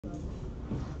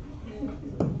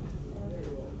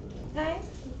Hi.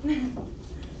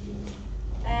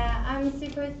 I'm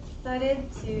super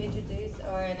excited to introduce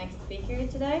our next speaker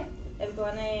today,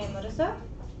 Evgeny Morozov.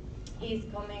 He's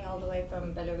coming all the way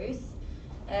from Belarus.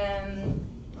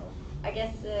 I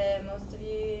guess most of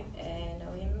you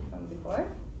know him from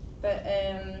before, but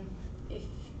if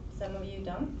some of you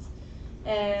don't,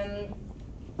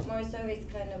 Morozov is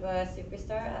kind of a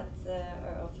superstar at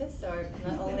our office, or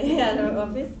not only at our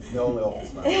office. The only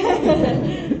office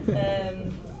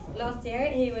man. Last year,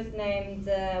 he was named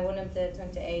one of the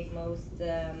 28 most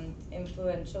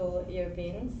influential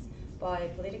Europeans by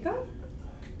Politico,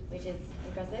 which is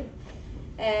impressive,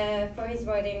 for his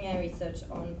writing and research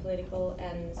on political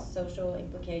and social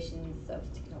implications of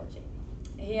technology.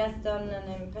 He has done an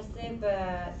impressive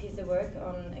piece of work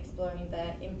on exploring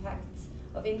the impact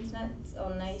of internet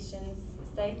on nations,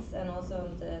 states, and also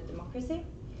on the democracy.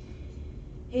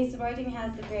 His writing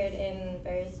has appeared in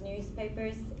various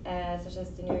newspapers, such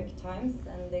as the New York Times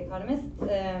and The Economist,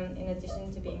 in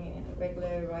addition to being a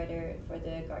regular writer for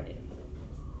The Guardian.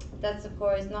 That's, of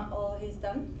course, not all he's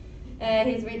done.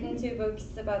 He's written 2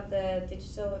 books about the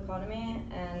digital economy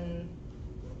and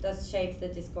thus shaped the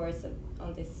discourse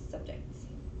on this subject.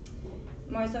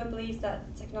 Morozov believes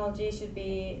that technology should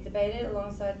be debated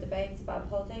alongside debates about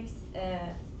politics,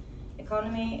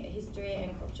 economy, history,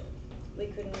 and culture. We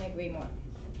couldn't agree more.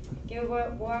 Give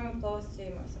a warm applause to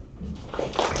Morozov.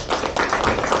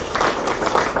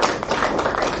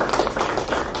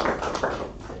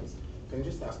 Can you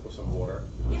just ask for some water?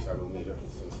 Because I will need it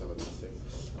since I'm a mistake.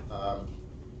 All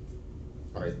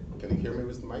right, can you hear me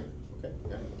with the mic? Okay,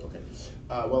 yeah, okay.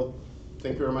 Well,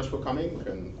 thank you very much for coming,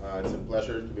 and it's a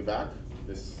pleasure to be back.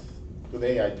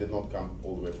 Today I did not come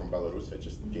all the way from Belarus, I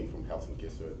just came from Helsinki,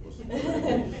 so it was a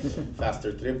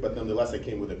faster trip, but nonetheless I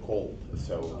came with a cold.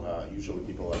 So usually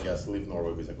people, I guess, leave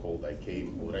Norway with a cold. I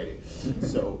came already.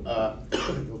 So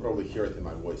you'll probably hear it in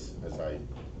my voice as I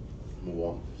move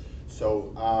on.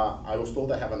 So I was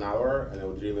told I have an hour, and I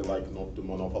would really like not to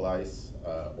monopolize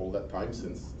all that time,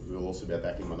 since we will also be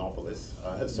attacking monopolists.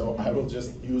 So I will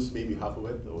just use maybe half of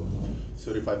it, or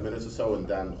 35 minutes or so, and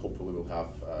then hopefully we'll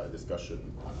have a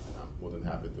discussion. I'm more than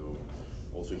happy to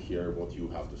also hear what you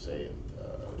have to say and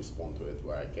respond to it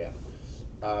where I can.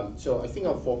 So I think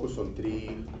I'll focus on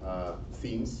 3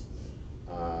 themes,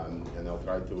 and I'll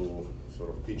try to sort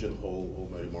of pigeonhole all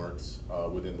my remarks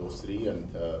within those 3,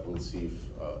 and we'll see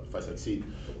if I succeed.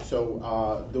 So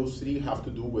those 3 have to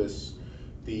do with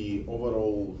the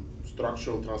overall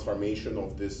structural transformation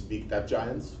of these big tech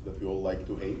giants that we all like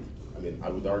to hate. I mean, I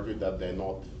would argue that they're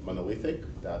not monolithic,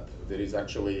 that there is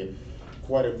actually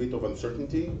quite a bit of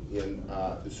uncertainty in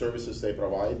the services they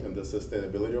provide and the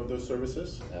sustainability of those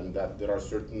services, and that there are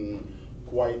certain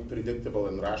quite predictable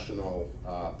and rational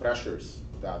pressures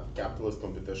that capitalist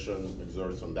competition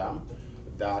exerts on them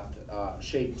that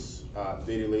shapes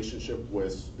the relationship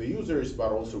with the users,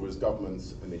 but also with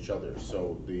governments and each other.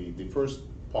 So the first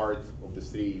part of the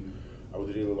 3, I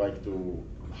would really like to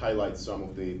highlight some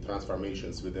of the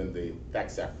transformations within the tech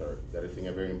sector that I think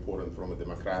are very important from a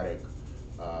democratic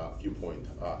viewpoint,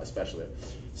 especially.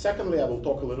 Secondly, I will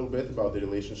talk a little bit about the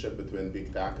relationship between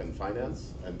big tech and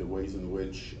finance, and the ways in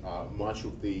which much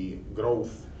of the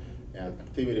growth and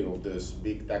activity of this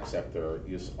big tech sector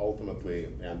is ultimately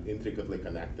and intricately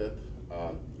connected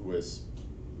with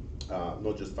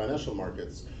not just financial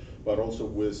markets, but also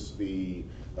with the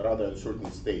rather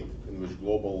uncertain state in which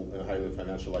global and highly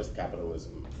financialized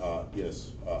capitalism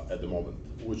is at the moment,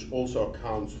 which also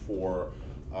accounts for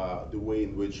the way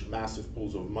in which massive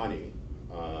pools of money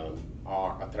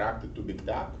are attracted to big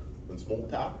tech and small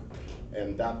tech,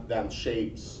 and that then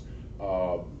shapes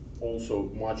also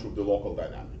much of the local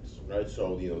dynamics, right?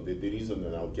 So, the reason,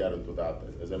 and I'll get into that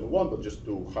as I move on, but just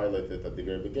to highlight it at the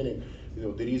very beginning,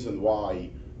 the reason why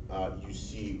you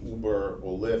see Uber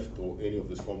or Lyft or any of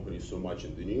these companies so much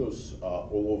in the news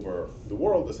all over the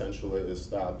world, essentially, is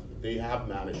that they have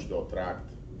managed to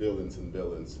attract billions and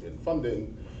billions in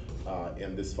funding,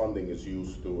 and this funding is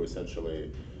used to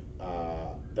essentially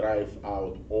drive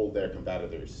out all their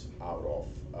competitors out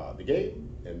of the game,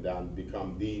 and then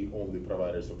become the only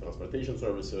providers of transportation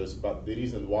services. But the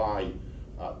reason why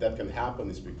that can happen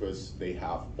is because they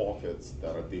have pockets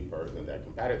that are deeper than their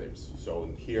competitors. So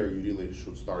in here, you really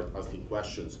should start asking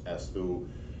questions as to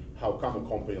how come a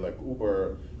company like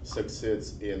Uber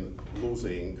succeeds in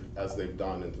losing, as they've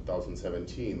done in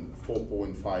 2017,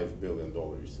 $4.5 billion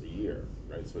a year,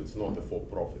 right? So it's not a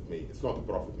it's not a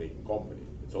profit-making company,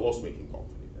 it's a loss-making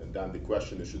company. And then the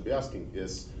question you should be asking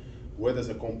is, where does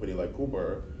a company like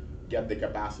Uber get the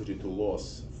capacity to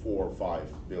lose $4 or $5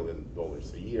 billion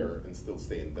a year and still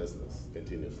stay in business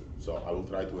continuously? So I will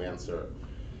try to answer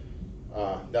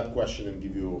that question and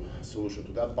give you a solution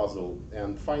to that puzzle.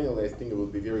 And finally, I think it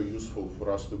would be very useful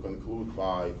for us to conclude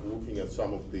by looking at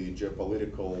some of the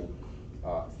geopolitical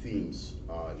themes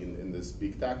in this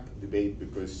big tech debate,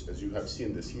 because as you have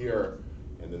seen this year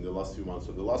and in the last few months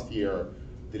of the last year,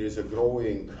 there is a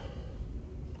growing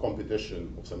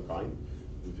competition of some kind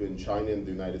between China and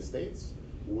the United States,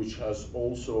 which has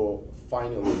also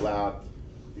finally led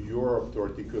Europe to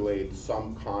articulate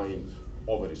some kind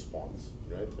of a response,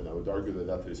 right? And I would argue that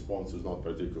that response is not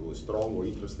particularly strong or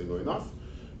interesting or enough,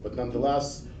 but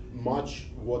nonetheless, much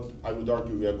what I would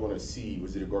argue we are going to see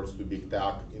with regards to big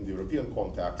tech in the European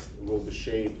context will be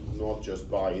shaped not just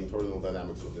by internal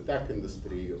dynamics of the tech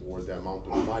industry or the amount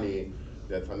of money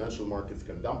that financial markets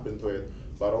can dump into it,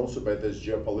 but also by these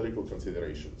geopolitical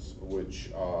considerations, which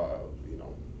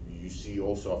you see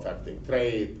also affecting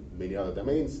trade, many other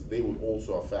domains. They would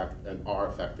also affect and are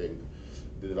affecting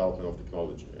the development of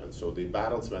technology. And so the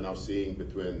battles we're now seeing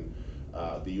between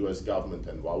the US government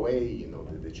and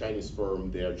Huawei, the Chinese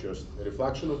firm, they are just a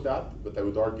reflection of that, but I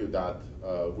would argue that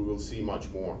we will see much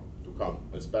more to come,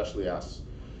 especially as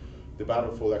the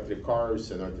battle for electric cars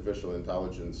and artificial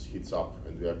intelligence heats up,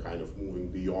 and we are kind of moving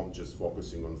beyond just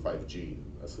focusing on 5G,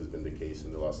 as has been the case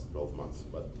in the last 12 months,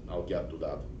 but I'll get to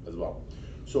that as well.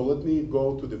 So let me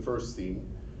go to the first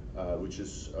theme, which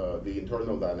is the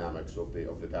internal dynamics of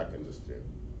the tech industry.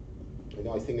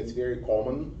 I think it's very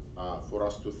common for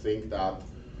us to think that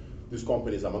these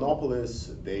companies are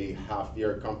monopolists. They have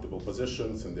very comfortable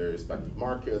positions in their respective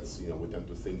markets. We tend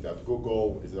to think that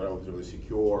Google is relatively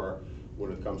secure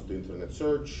when it comes to internet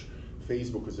search.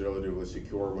 Facebook is relatively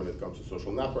secure when it comes to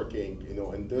social networking.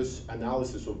 And this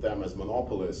analysis of them as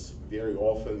monopolists very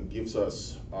often gives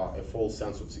us a false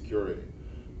sense of security,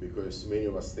 because many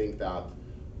of us think that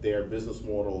their business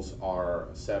models are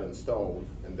set in stone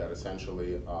and that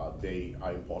essentially they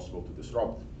are impossible to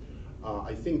disrupt.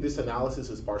 I think this analysis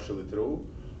is partially true.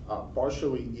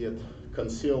 Partially it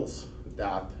conceals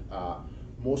that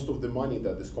most of the money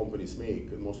that these companies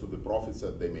make and most of the profits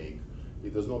that they make,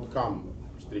 it does not come,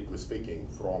 strictly speaking,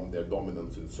 from their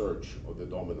dominance in search or the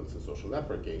dominance in social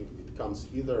networking. It comes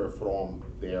either from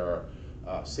their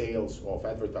sales of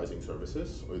advertising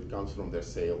services, or it comes from their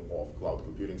sale of cloud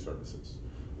computing services.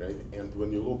 Right? And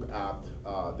when you look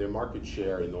at their market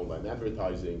share in online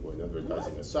advertising or in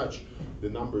advertising as such, the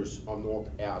numbers are not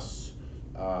as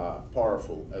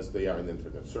powerful as they are in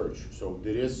internet search. So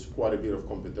there is quite a bit of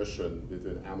competition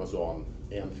between Amazon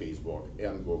and Facebook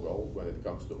and Google when it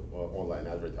comes to online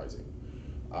advertising.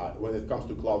 When it comes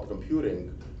to cloud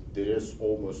computing, there is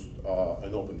almost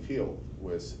an open field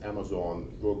with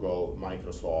Amazon, Google,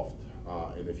 Microsoft,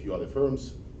 and a few other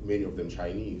firms, many of them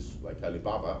Chinese, like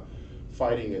Alibaba,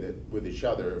 fighting it with each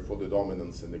other for the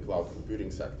dominance in the cloud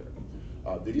computing sector.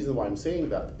 The reason why I'm saying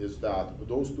that is that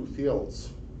those two fields,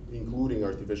 including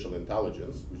artificial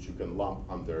intelligence, which you can lump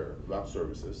under web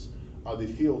services, are the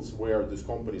fields where these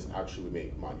companies actually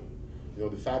make money. The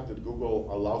fact that Google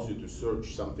allows you to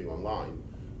search something online,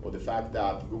 or the fact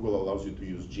that Google allows you to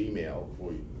use Gmail,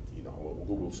 or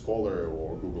Google Scholar,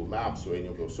 or Google Maps, or any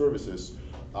of those services,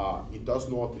 it does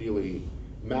not really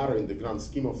matter in the grand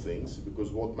scheme of things,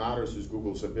 because what matters is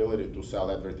Google's ability to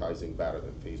sell advertising better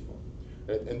than Facebook.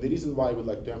 Right? And the reason why I would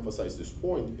like to emphasize this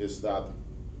point is that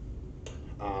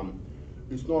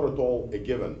it's not at all a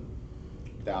given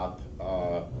that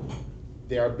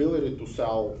their ability to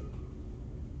sell,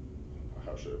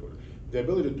 how should I put it, the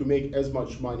ability to make as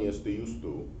much money as they used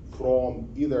to from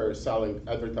either selling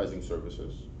advertising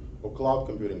services or cloud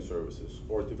computing services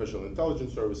or artificial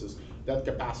intelligence services, that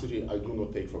capacity I do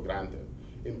not take for granted.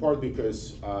 In part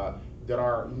because there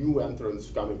are new entrants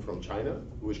coming from China,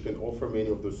 which can offer many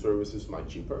of those services much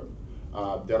cheaper.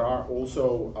 There are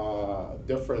also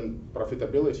different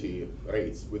profitability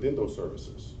rates within those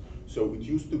services. So it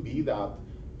used to be that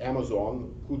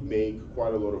Amazon could make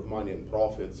quite a lot of money and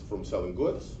profits from selling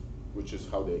goods, which is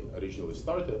how they originally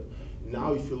started.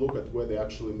 Now, if you look at where they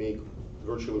actually make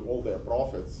virtually all their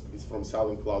profits, it's from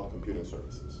selling cloud computing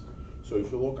services. So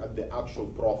if you look at the actual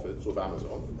profits of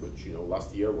Amazon, which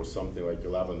last year was something like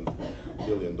 $11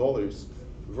 billion,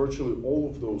 virtually all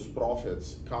of those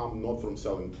profits come not from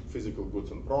selling physical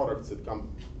goods and products, it comes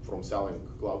from selling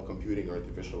cloud computing or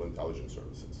artificial intelligence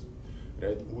services,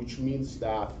 right? Which means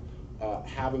that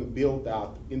having built that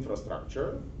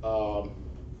infrastructure,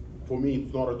 for me,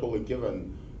 it's not at all a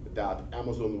given that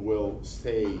Amazon will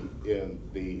stay in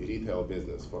the retail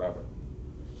business forever.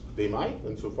 They might,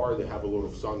 and so far they have a lot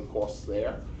of sunk costs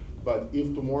there. But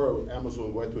if tomorrow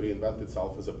Amazon were to reinvent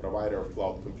itself as a provider of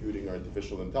cloud computing or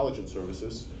artificial intelligence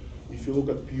services, if you look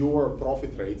at pure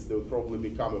profit rates, they would probably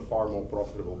become a far more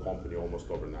profitable company almost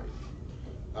overnight.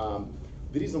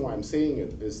 The reason why I'm saying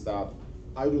it is that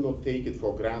I do not take it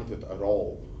for granted at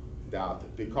all that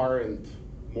the current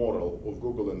model of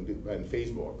Google and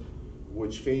Facebook,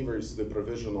 which favors the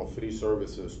provision of free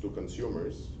services to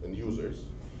consumers and users,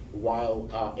 while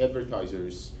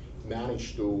advertisers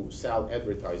manage to sell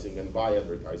advertising and buy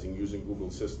advertising using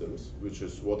Google systems, which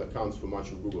is what accounts for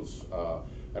much of Google's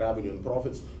revenue and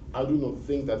profits, I do not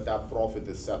think that that profit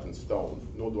is set in stone,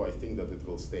 nor do I think that it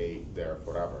will stay there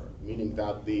forever. Meaning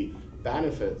that the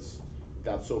benefits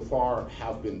that so far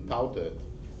have been touted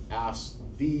as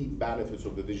the benefits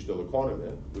of the digital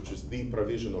economy, which is the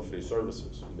provision of free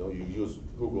services. You know, you use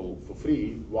Google for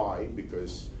free. Why?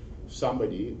 Because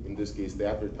somebody, in this case the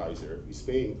advertiser, is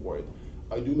paying for it.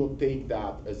 I do not take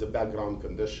that as a background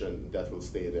condition that will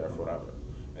stay there forever.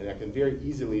 And I can very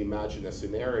easily imagine a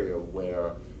scenario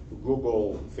where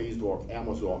Google, Facebook,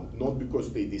 Amazon, not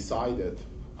because they decided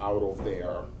out of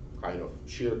their kind of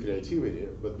sheer creativity,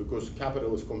 but because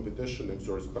capitalist competition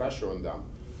exerts pressure on them,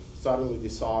 suddenly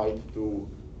decide to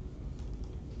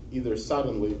either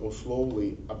suddenly or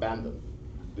slowly abandon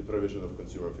the provision of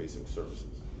consumer-facing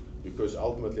services. Because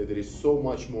ultimately there is so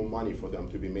much more money for them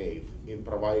to be made in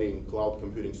providing cloud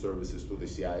computing services to the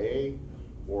CIA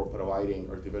or providing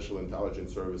artificial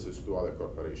intelligence services to other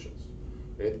corporations.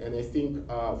 Right? And I think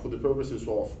for the purposes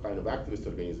of kind of activist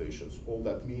organizations, all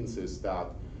that means is that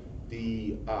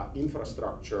the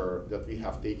infrastructure that we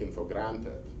have taken for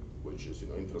granted, which is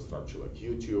infrastructure like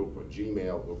YouTube or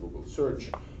Gmail or Google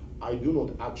Search, I do not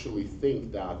actually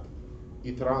think that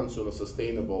it runs on a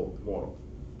sustainable model.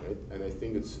 Right? And I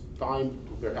think it's time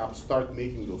to perhaps start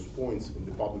making those points in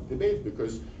the public debate,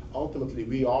 because ultimately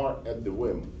we are at the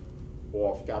whim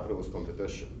of capitalist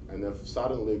competition. And if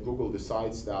suddenly Google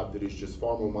decides that there is just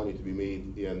far more money to be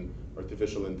made in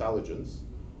artificial intelligence,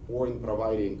 or in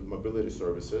providing mobility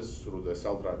services through the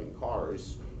self-driving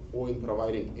cars, or in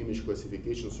providing image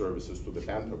classification services to the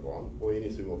Pentagon, or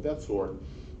anything of that sort,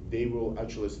 they will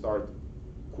actually start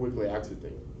quickly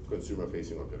exiting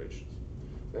consumer-facing operations.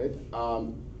 Right?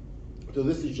 So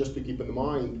this is just to keep in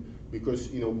mind, because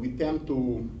we tend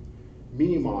to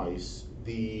minimize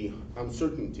the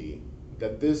uncertainty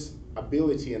that this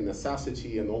ability and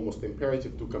necessity and almost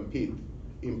imperative to compete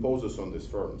imposes on these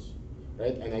firms.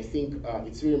 Right? And I think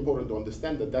it's very important to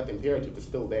understand that that imperative is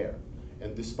still there.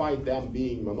 And despite them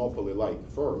being monopoly-like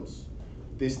firms,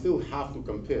 they still have to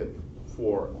compete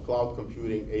for cloud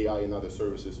computing, AI, and other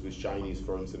services with Chinese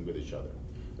firms and with each other.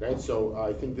 Right? So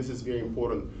I think this is very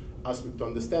important aspect to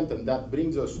understand, and that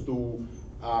brings us to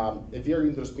a very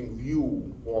interesting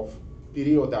view of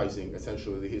periodizing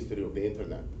essentially the history of the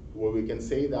internet, where we can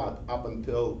say that up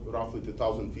until roughly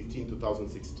 2015,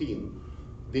 2016,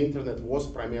 the internet was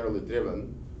primarily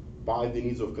driven by the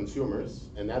needs of consumers,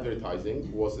 and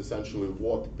advertising was essentially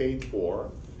what paid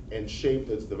for and shaped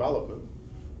its development,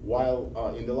 while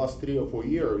in the last 3 or 4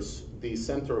 years, the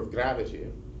center of gravity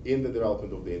in the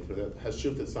development of the internet has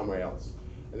shifted somewhere else.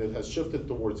 And it has shifted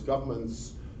towards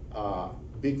governments,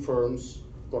 big firms,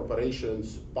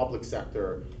 corporations, public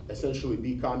sector, essentially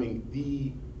becoming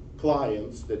the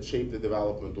clients that shape the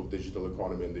development of digital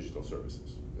economy and digital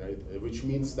services, right? Which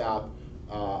means that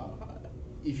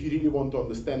if you really want to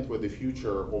understand where the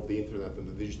future of the internet and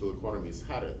the digital economy is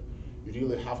headed, you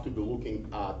really have to be looking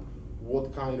at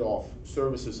what kind of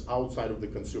services outside of the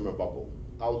consumer bubble,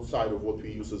 outside of what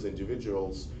we use as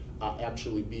individuals, are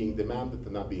actually being demanded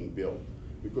and not being built.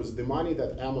 Because the money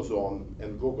that Amazon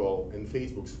and Google and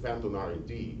Facebook spend on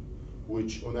R&D,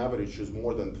 which on average is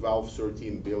more than 12,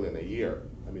 13 billion a year,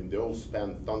 I mean, they all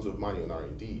spend tons of money on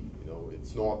R&D.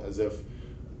 It's not as if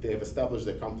they have established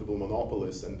a comfortable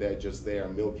monopolist and they're just there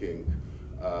milking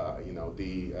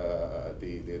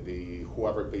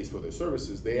whoever pays for their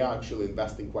services. They are actually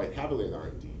investing quite heavily in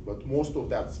R&D, but most of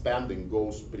that spending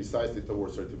goes precisely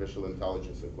towards artificial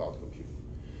intelligence and cloud computing,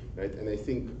 right? And I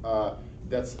think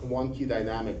that's one key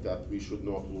dynamic that we should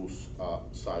not lose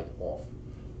sight of.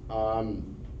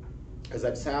 As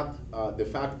I've said, the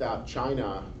fact that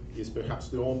China is perhaps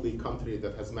the only country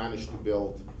that has managed to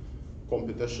build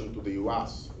competition to the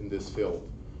US in this field,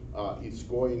 it's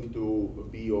going to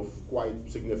be of quite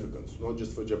significance, not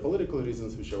just for geopolitical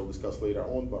reasons, which I will discuss later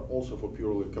on, but also for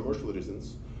purely commercial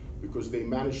reasons, because they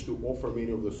managed to offer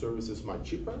many of the services much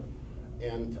cheaper,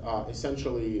 and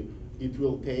essentially it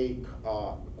will take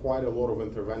quite a lot of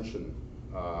intervention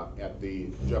at the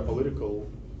geopolitical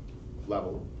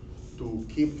level to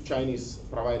keep Chinese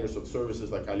providers of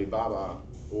services like Alibaba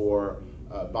or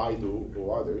Baidu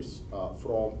or others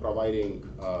from providing,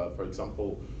 for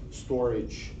example,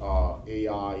 storage,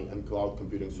 AI, and cloud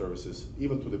computing services,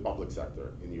 even to the public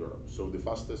sector in Europe. So the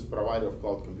fastest provider of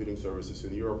cloud computing services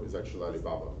in Europe is actually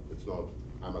Alibaba. It's not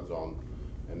Amazon,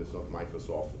 and it's not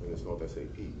Microsoft, and it's not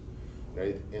SAP,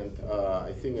 right? And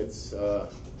I think it's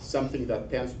something that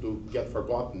tends to get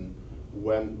forgotten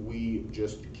when we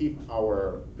just keep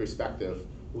our perspective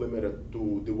limited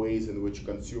to the ways in which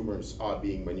consumers are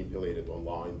being manipulated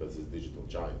online by these digital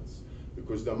giants.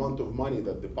 Because the amount of money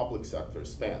that the public sector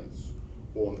spends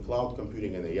on cloud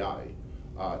computing and AI,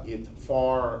 it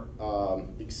far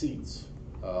exceeds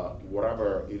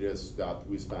whatever it is that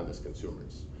we spend as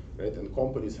consumers, right? And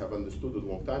companies have understood it a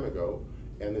long time ago,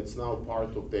 and it's now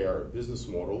part of their business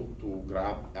model to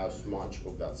grab as much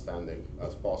of that spending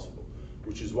as possible,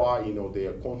 which is why they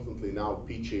are constantly now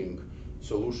pitching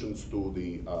solutions to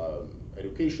the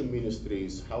education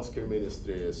ministries, healthcare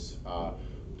ministries,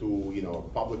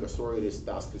 to public authorities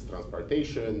tasked with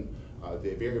transportation.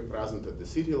 They're very present at the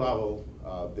city level.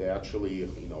 They're actually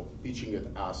pitching it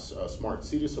as smart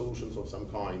city solutions of some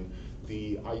kind.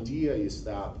 The idea is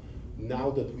that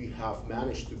now that we have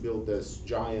managed to build this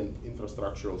giant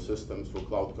infrastructural systems for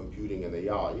cloud computing and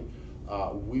AI,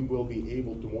 we will be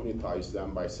able to monetize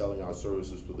them by selling our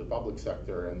services to the public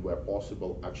sector, and where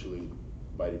possible, actually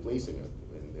by replacing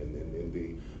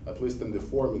it, at least in the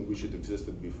form in which it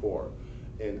existed before.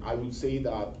 And I would say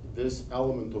that this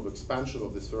element of expansion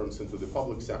of these firms into the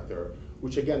public sector,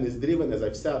 which again is driven, as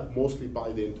I've said, mostly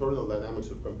by the internal dynamics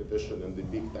of competition in the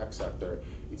big tech sector,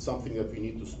 it's something that we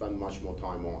need to spend much more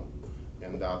time on.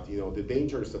 And that the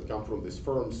dangers that come from these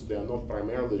firms, they are not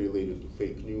primarily related to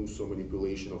fake news or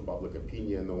manipulation of public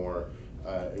opinion or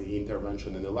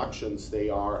intervention in elections. They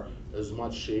are as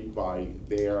much shaped by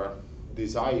their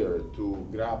desire to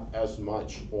grab as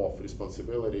much of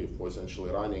responsibility for essentially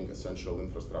running essential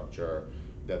infrastructure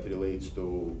that relates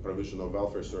to provision of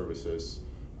welfare services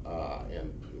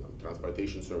and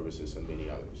transportation services and many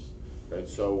others, right?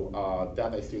 So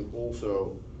that I think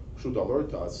also should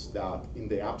alert us that in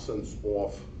the absence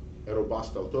of a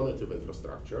robust alternative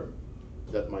infrastructure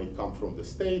that might come from the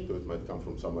state or it might come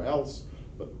from somewhere else,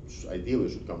 but ideally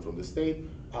should come from the state,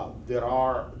 there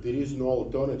is no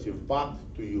alternative but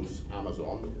to use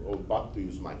Amazon or but to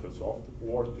use Microsoft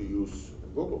or to use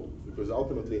Google, because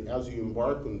ultimately as you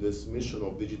embark on this mission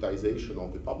of digitization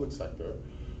of the public sector,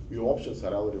 your options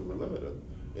are relatively limited,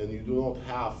 and you do not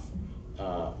have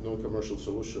non-commercial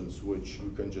solutions which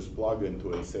you can just plug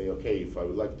into and say, okay, if I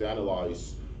would like to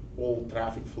analyze all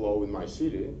traffic flow in my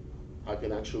city, I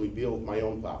can actually build my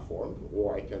own platform,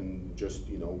 or I can just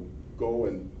go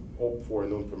and opt for a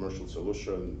non-commercial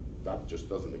solution that just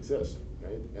doesn't exist,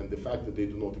 right? And the fact that they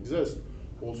do not exist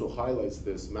also highlights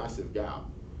this massive gap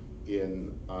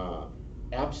in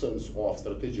absence of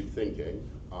strategic thinking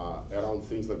around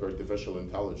things like artificial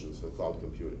intelligence and cloud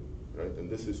computing, right? And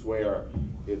this is where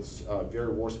it's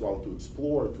very worthwhile to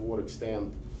explore to what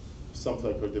extent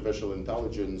something like artificial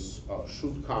intelligence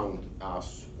should count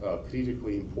as a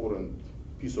critically important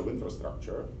piece of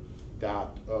infrastructure that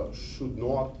should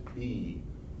not be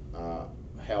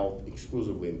held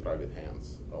exclusively in private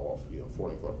hands of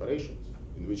foreign corporations,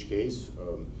 in which case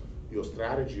your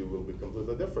strategy will be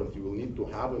completely different. You will need to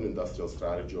have an industrial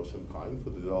strategy of some kind for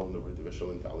the development of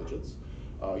artificial intelligence.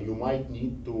 You might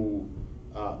need to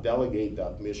delegate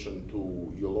that mission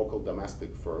to your local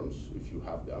domestic firms if you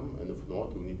have them, and if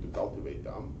not, you need to cultivate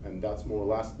them. And that's more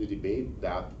or less the debate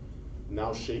that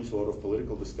now shapes a lot of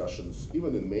political discussions,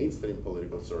 even in mainstream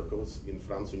political circles in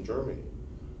France and Germany,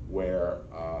 where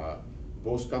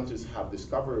both countries have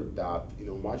discovered that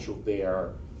much of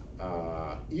their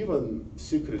even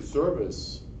secret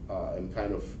service and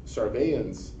kind of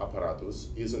surveillance apparatus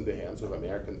is in the hands of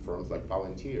American firms like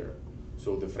Palantir.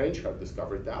 So the French have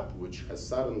discovered that, which has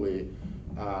suddenly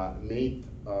made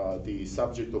the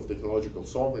subject of technological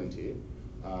sovereignty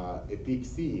a big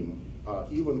theme,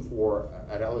 even for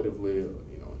a relatively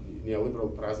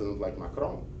neoliberal president like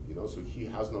Macron. So he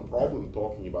has no problem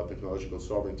talking about technological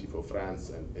sovereignty for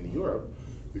France and Europe,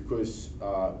 because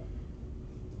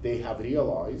they have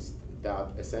realized that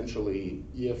essentially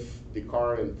if the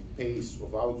current pace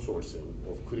of outsourcing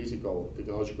of critical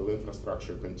technological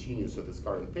infrastructure continues at its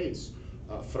current pace,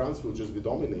 France will just be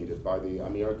dominated by the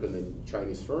American and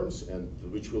Chinese firms, and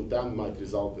which will then might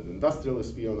result in industrial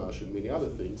espionage and many other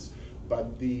things.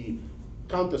 But the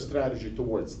counter strategy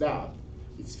towards that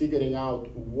is figuring out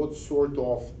what sort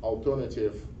of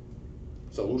alternative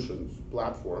solutions,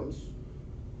 platforms,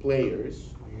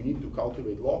 players you need to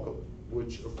cultivate locally,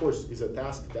 which of course is a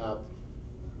task that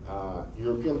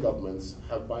European governments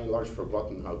have by and large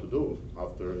forgotten how to do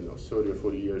after 30 or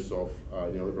 40 years of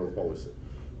neoliberal policy.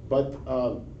 But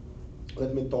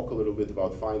let me talk a little bit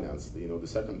about finance, the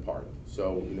second part.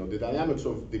 So the dynamics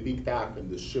of the big tech and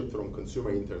the shift from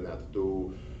consumer internet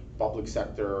to public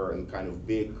sector and kind of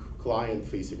big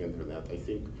client-facing internet. I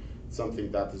think something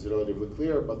that is relatively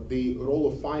clear, but the role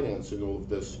of finance in all of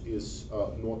this is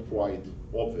not quite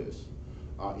obvious.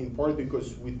 In part because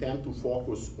we tend to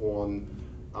focus on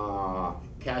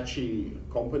catchy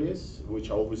companies, which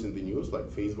are always in the news, like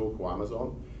Facebook or Amazon,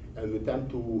 and we tend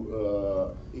to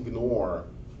ignore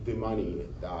the money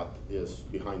that is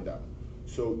behind them.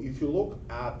 So if you look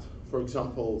at, for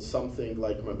example, something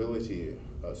like mobility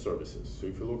services, so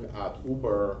if you look at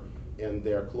Uber and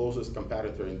their closest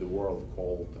competitor in the world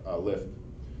called Lyft,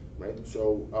 right? So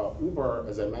Uber,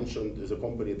 as I mentioned, is a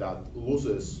company that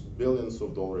loses billions of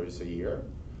dollars a year,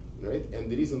 right? And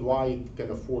the reason why it can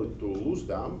afford to lose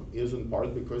them is in part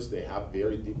because they have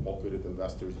very deep-pocketed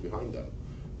investors behind them.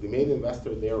 The main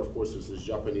investor there, of course, is this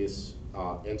Japanese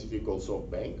entity called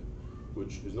SoftBank,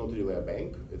 which is not really a bank.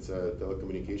 It's a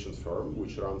telecommunications firm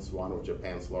which runs one of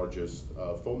Japan's largest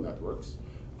phone networks.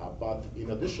 But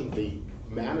in addition, they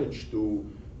managed to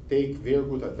take very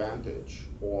good advantage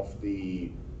of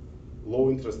the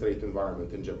low interest rate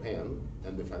environment in Japan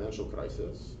and the financial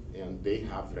crisis, and they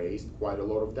have raised quite a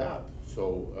lot of debt. So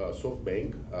SoftBank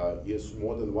is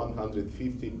more than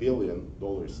 $150 billion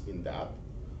in debt,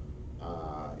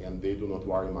 and they do not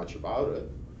worry much about it.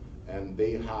 And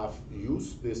they have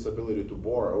used this ability to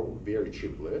borrow very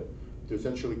cheaply to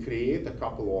essentially create a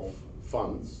couple of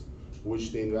funds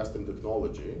which they invest in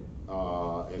technology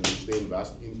and which they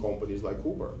invest in companies like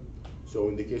Uber. So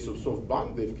in the case of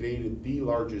SoftBank, they've created the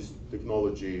largest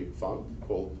technology fund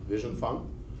called Vision Fund,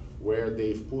 where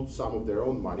they've put some of their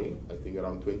own money, I think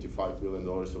around $25 billion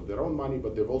of their own money,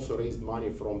 but they've also raised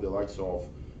money from the likes of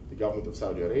the government of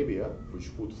Saudi Arabia, which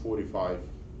put $45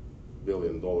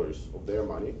 billion of their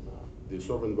money, the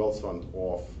sovereign wealth fund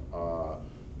of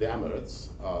the Emirates,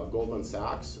 Goldman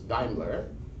Sachs, Daimler,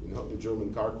 the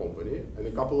German car company, and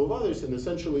a couple of others. And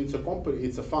essentially, it's a company,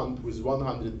 it's a fund with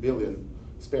 100 billion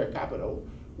spare capital,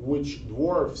 which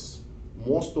dwarfs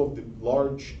most of the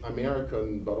large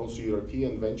American but also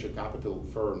European venture capital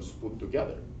firms put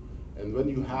together. And when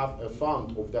you have a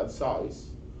fund of that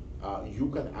size, you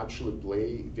can actually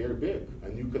play very big,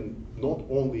 and you can not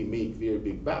only make very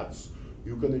big bets,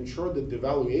 you can ensure that the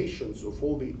valuations of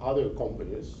all the other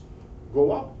companies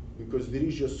go up, because there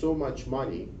is just so much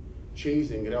money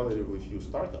chasing relatively few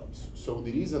startups. So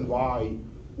the reason why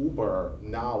Uber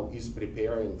now is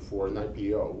preparing for an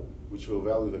IPO, which will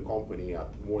value the company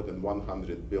at more than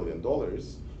 $100 billion,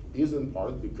 is in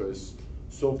part because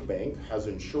SoftBank has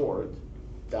ensured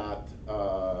that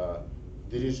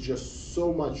there is just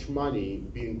so much money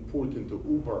being put into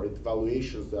Uber at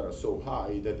valuations that are so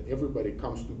high that everybody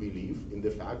comes to believe in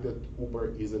the fact that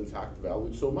Uber is in fact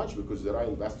valued so much, because there are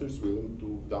investors willing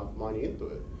to dump money into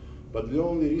it. But the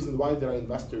only reason why there are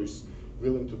investors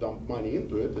willing to dump money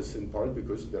into it is in part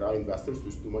because there are investors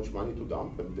with too much money to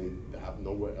dump and they have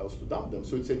nowhere else to dump them.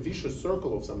 So it's a vicious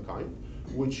circle of some kind,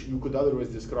 which you could otherwise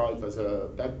describe as a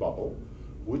tech bubble,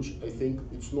 which I think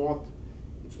it's not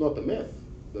a myth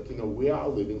that we are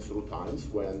living through times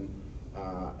when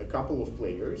a couple of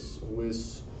players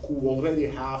who already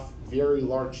have very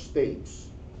large stakes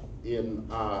in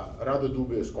rather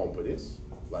dubious companies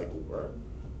like Uber,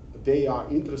 they are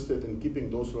interested in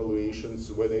keeping those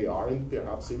valuations where they are and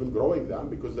perhaps even growing them,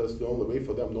 because that's the only way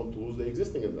for them not to lose their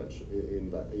existing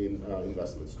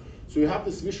investments. So you have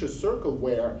this vicious circle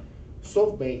where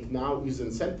SoftBank now is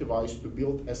incentivized to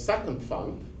build a second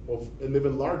fund of an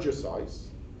even larger size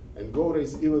and go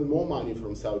raise even more money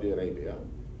from Saudi Arabia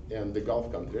and the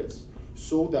Gulf countries,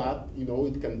 so that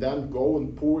it can then go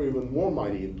and pour even more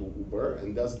money into Uber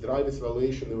and thus drive its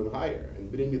valuation even higher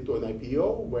and bring it to an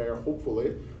IPO where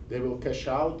hopefully they will cash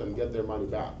out and get their money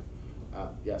back.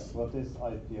 Yes? What is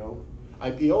IPO?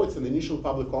 IPO, it's an initial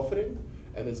public offering,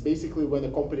 and it's basically when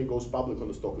a company goes public on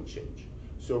the stock exchange.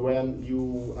 So when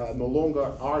you no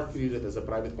longer are treated as a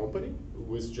private company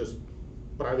with just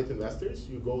private investors,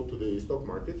 you go to the stock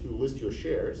market, you list your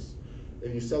shares,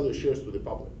 and you sell your shares to the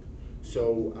public.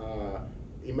 So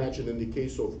imagine in the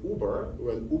case of Uber,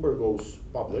 when Uber goes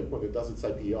public, when it does its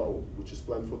IPO, which is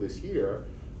planned for this year,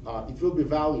 it will be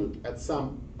valued at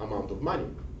some amount of money.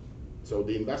 So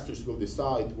the investors will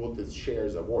decide what its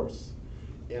shares are worth.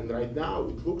 And right now,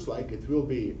 it looks like it will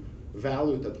be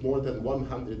valued at more than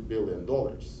 $100 billion,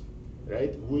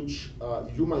 right? Which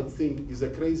you might think is a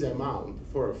crazy amount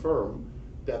for a firm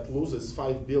that loses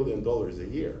 $5 billion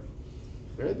a year,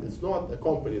 right? It's not a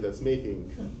company that's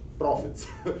making profits.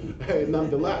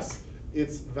 Nonetheless,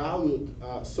 it's valued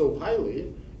so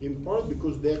highly, in part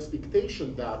because the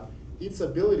expectation that its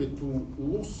ability to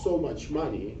lose so much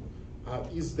money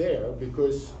is there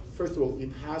because, first of all,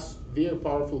 it has very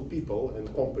powerful people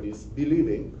and companies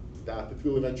believing that it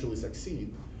will eventually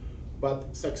succeed.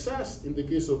 But success in the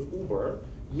case of Uber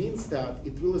means that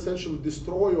it will essentially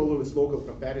destroy all of its local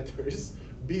competitors,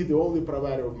 be the only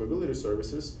provider of mobility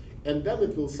services, and then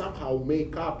it will somehow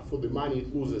make up for the money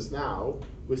it loses now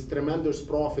with tremendous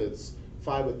profits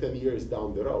 5 or 10 years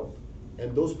down the road.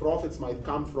 And those profits might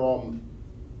come from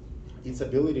its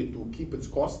ability to keep its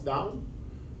costs down,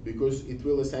 because it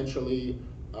will essentially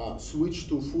switch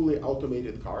to fully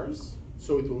automated cars,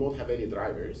 so it will not have any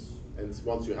drivers. And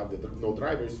once you have no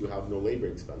drivers, you have no labor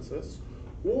expenses.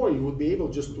 Or you would be able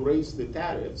just to raise the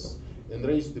tariffs and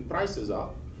raise the prices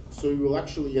up, so you will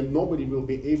actually, and nobody will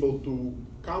be able to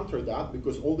counter that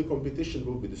because all the competition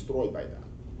will be destroyed by that.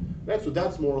 Right? So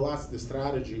that's more or less the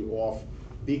strategy of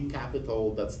big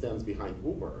capital that stands behind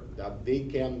Uber, that they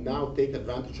can now take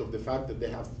advantage of the fact that they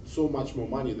have so much more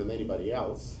money than anybody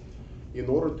else in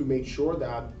order to make sure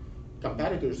that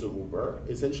competitors of Uber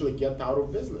essentially get out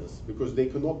of business because they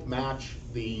cannot match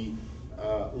the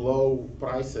low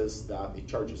prices that it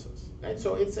charges us. Right?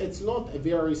 So it's not a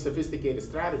very sophisticated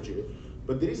strategy,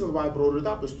 but the reason why I brought it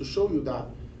up is to show you that,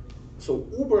 so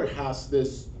Uber has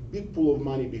this big pool of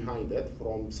money behind it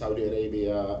from Saudi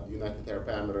Arabia, United Arab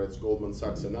Emirates, Goldman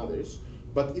Sachs, and others,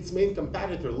 but its main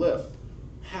competitor, Lyft,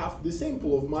 have the same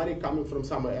pool of money coming from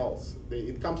somewhere else.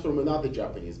 It comes from another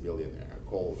Japanese billionaire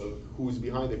who is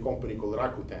behind a company called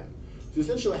Rakuten. So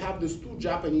essentially have these two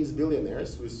Japanese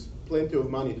billionaires with plenty of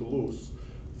money to lose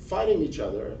fighting each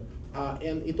other,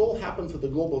 and it all happens at the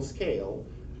global scale,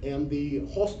 and the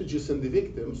hostages and the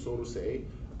victims, so to say,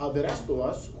 are the rest of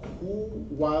us who,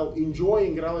 while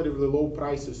enjoying relatively low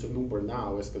prices in Uber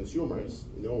now as consumers,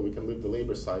 we can leave the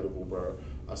labor side of Uber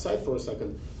aside for a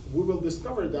second, we will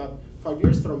discover that 5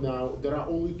 years from now, there are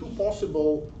only two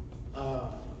possible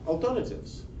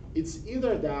alternatives. It's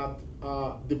either that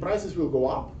the prices will go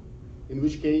up, in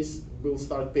which case we'll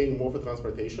start paying more for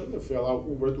transportation if we allow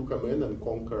Uber to come in and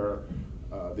conquer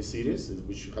the cities,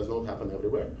 which has not happened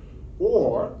everywhere,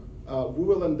 or we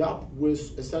will end up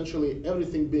with essentially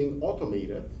everything being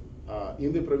automated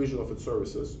in the provision of its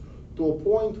services to a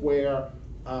point where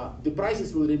the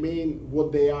prices will remain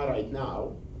what they are right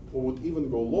now, or would even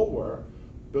go lower,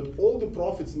 but all the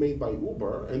profits made by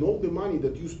Uber and all the money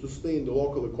that used to stay in the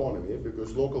local economy,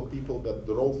 because local people that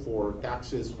drove for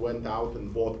taxes went out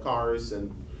and bought cars and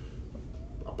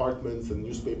apartments and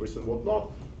newspapers and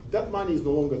whatnot, that money is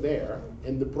no longer there,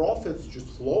 and the profits just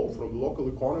flow from the local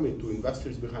economy to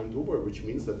investors behind Uber, which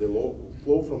means that they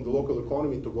flow from the local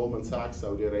economy to Goldman Sachs,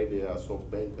 Saudi Arabia,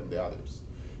 SoftBank, and the others.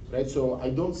 Right? So I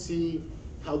don't see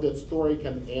how that story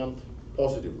can end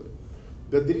positively.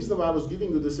 The reason why I was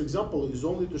giving you this example is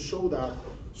only to show that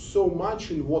so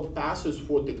much in what passes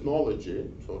for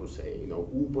technology, so to say,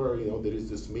 Uber, there is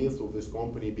this myth of this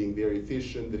company being very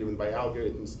efficient, driven by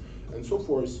algorithms, and so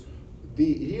forth.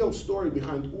 The real story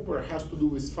behind Uber has to do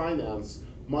with finance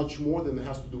much more than it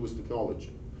has to do with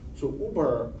technology. So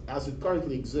Uber, as it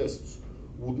currently exists,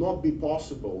 would not be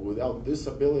possible without this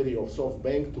ability of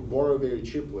SoftBank to borrow very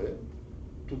cheaply,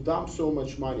 to dump so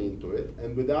much money into it,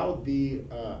 and without the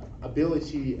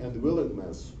ability and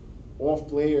willingness of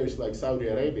players like Saudi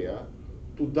Arabia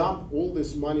to dump all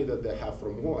this money that they have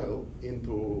from oil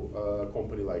into a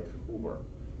company like Uber.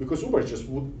 Because Uber just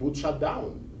would shut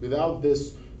down. Without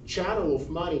this channel of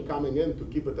money coming in to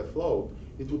keep it afloat,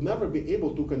 it would never be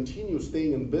able to continue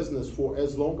staying in business for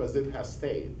as long as it has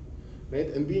stayed. Right?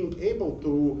 And being able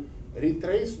to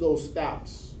retrace those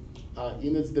steps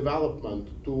in its development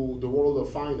to the world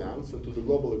of finance and to the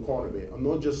global economy, and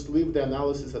not just leave the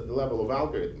analysis at the level of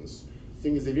algorithms, I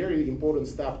think is a very important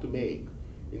step to make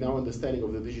in our understanding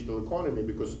of the digital economy,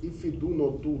 because if we do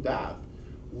not do that,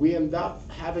 we end up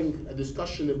having a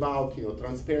discussion about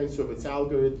transparency of its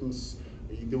algorithms,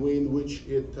 the way in which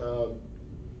it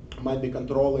might be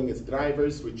controlling its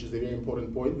drivers, which is a very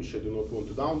important point, which I do not want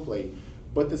to downplay,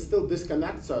 but it still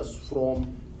disconnects us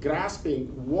from grasping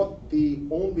what the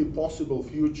only possible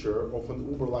future of an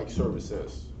Uber-like service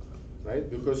is, right?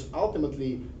 Because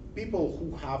ultimately, people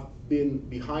who have been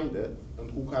behind it and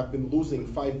who have been losing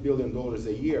 $5 billion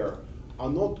a year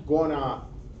are not gonna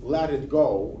let it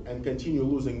go and continue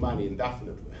losing money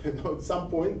indefinitely. At some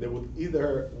point, they would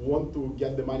either want to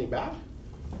get the money back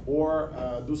or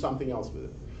do something else with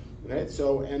it, right?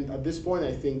 So, and at this point,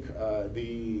 I think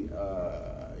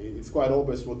it's quite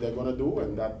obvious what they're going to do,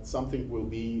 and that something will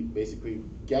be basically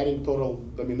getting total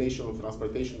domination of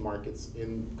transportation markets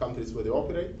in countries where they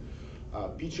operate,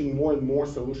 pitching more and more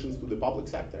solutions to the public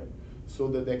sector so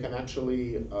that they can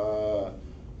actually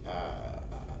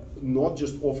not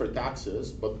just offer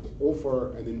taxes, but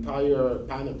offer an entire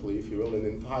panoply, if you will, an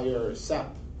entire set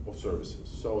of services.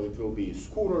 So it will be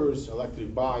scooters,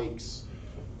 electric bikes,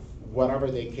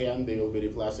 whatever they can, they will be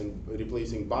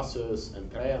replacing buses and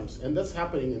trams, and that's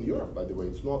happening in Europe, by the way.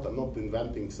 It's not, I'm not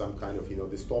inventing some kind of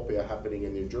dystopia happening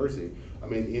in New Jersey. I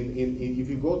mean, if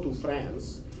you go to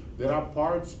France, there are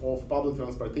parts of public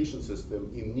transportation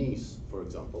system in Nice, for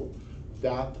example,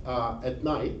 that at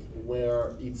night,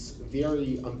 where it's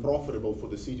very unprofitable for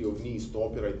the city of Nice to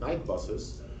operate night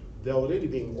buses, they're already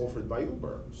being offered by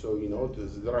Uber. So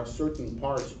there are certain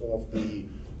parts of the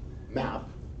map,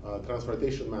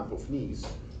 transportation map of Nice,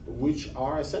 which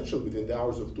are essentially within the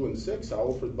hours of 2 and 6 are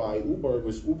offered by Uber,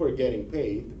 with Uber getting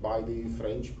paid by the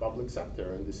French public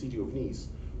sector and the city of Nice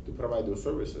to provide those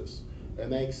services.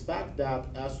 And I expect that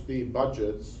as the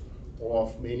budgets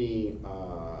of many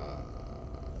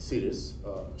cities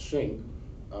shrink,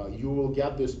 you will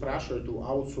get this pressure to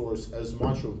outsource as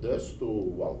much of this to,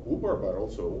 well, Uber, but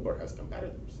also Uber has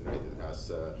competitors, right? It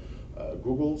has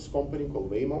Google's company called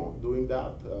Waymo doing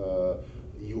that.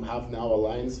 You have now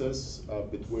alliances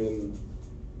between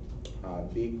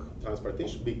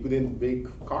within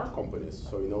big car companies.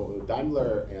 So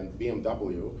Daimler and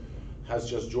BMW has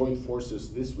just joined forces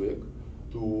this week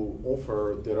to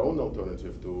offer their own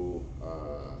alternative to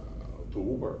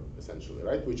Uber, essentially,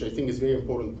 right? Which I think is a very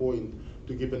important point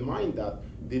to keep in mind, that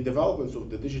the developments of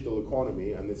the digital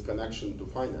economy and its connection to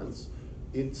finance,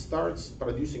 it starts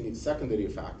producing its secondary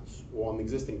effects on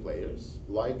existing players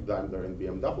like Daimler and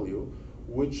BMW,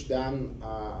 which then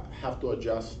have to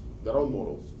adjust their own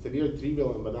models. It's a very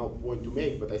trivial and banal point to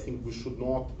make, but I think we should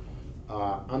not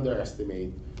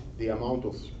underestimate the amount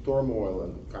of turmoil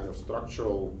and kind of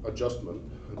structural adjustment,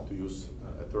 to use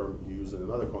a term you use in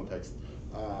another context,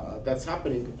 that's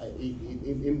happening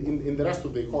in the rest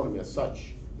of the economy as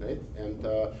such, right? And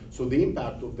so the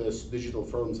impact of this digital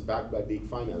firms backed by big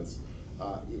finance,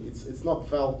 it's not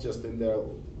felt just in their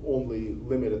only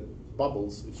limited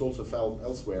bubbles, it's also felt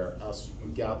elsewhere as you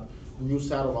get new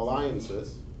set of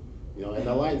alliances. An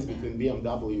alliance between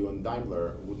BMW and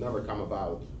Daimler would never come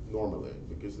about normally,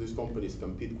 because these companies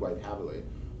compete quite heavily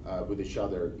with each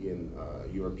other in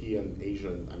European,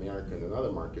 Asian, American, and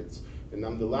other markets. And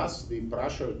nonetheless, the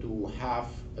pressure to have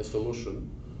a solution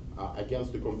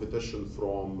against the competition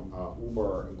from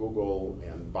Uber, Google,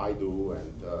 and Baidu,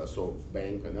 and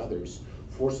SoftBank and others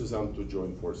forces them to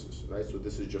join forces, right? So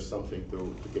this is just something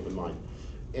to keep in mind.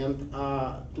 And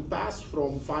to pass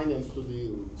from finance to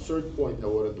the third point I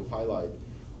wanted to highlight,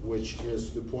 which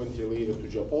is the point related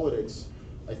to geopolitics,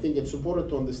 I think it's important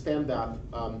to understand that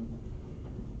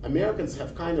Americans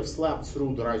have kind of slept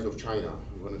through the rise of China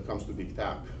when it comes to big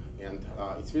tech. And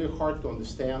it's very hard to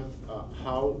understand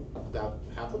how that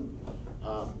happened.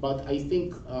 But I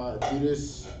think there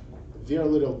is very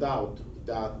little doubt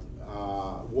that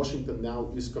Washington now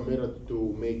is committed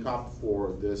to make up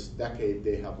for this decade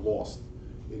they have lost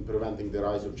in preventing the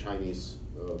rise of Chinese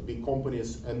big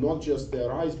companies, and not just their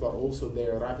rise, but also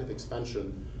their rapid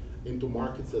expansion into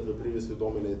markets that were previously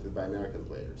dominated by American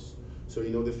players. So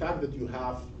the fact that you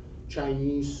have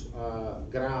Chinese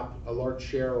grab a large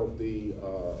share of the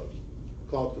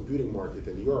cloud computing market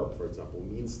in Europe, for example,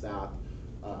 means that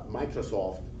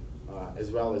Microsoft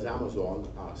as well as Amazon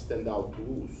stand out to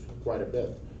lose quite a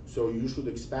bit. So you should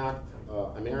expect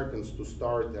Americans to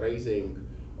start raising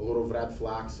a lot of red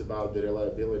flags about the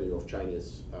reliability of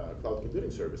Chinese cloud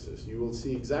computing services. You will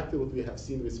see exactly what we have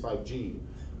seen with 5G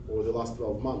over the last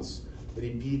 12 months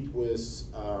repeat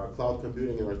with cloud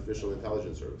computing and artificial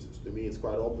intelligence services. To me, it's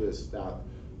quite obvious that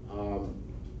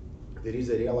there is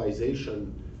a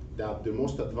realization that the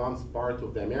most advanced part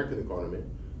of the American economy,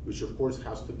 which of course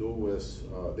has to do with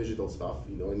digital stuff,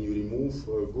 and you remove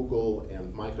Google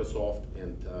and Microsoft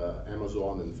and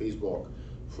Amazon and Facebook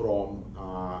from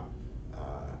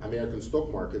American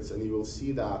stock markets, and you will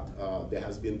see that there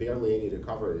has been barely any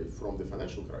recovery from the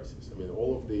financial crisis. I mean,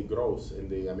 all of the growth in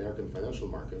the American financial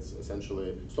markets,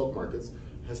 essentially stock markets,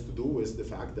 has to do with the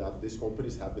fact that these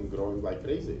companies have been growing like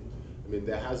crazy. I mean,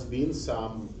 there has been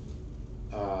some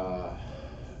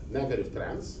negative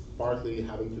trends, partly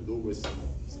having to do with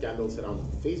scandals around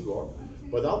Facebook,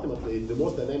 but ultimately the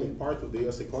most dynamic part of the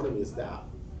US economy is that.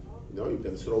 You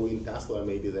can throw in Tesla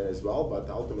maybe there as well, but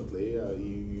ultimately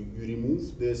you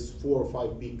remove these 4 or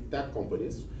 5 big tech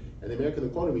companies, and the American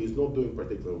economy is not doing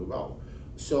particularly well.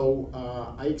 So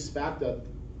I expect that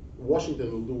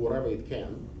Washington will do whatever it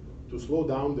can to slow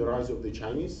down the rise of the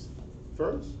Chinese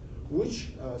firms,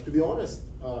 which, to be honest,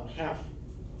 have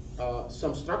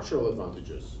some structural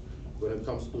advantages when it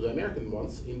comes to the American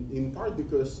ones, in part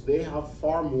because they have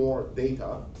far more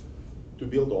data to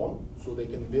build on, so they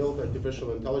can build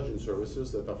artificial intelligence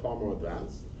services that are far more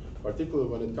advanced, particularly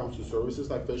when it comes to services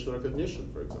like facial recognition,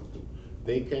 for example.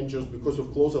 they can just, because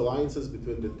of close alliances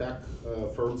between the tech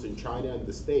firms in China and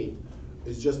the state,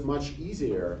 it's just much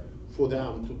easier for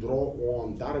them to draw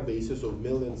on databases of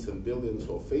millions and billions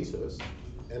of faces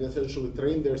and essentially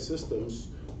train their systems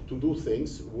to do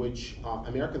things which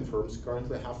American firms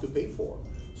currently have to pay for.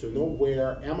 So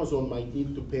where Amazon might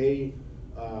need to pay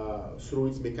through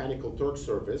its Mechanical Turk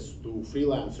service to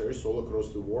freelancers all across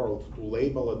the world to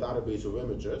label a database of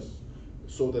images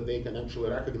so that they can actually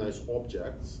recognize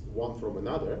objects one from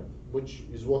another, which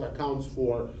is what accounts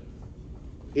for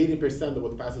 80% of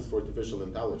what passes for artificial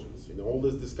intelligence. All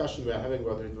this discussion we're having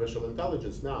about artificial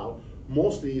intelligence now,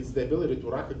 mostly it's the ability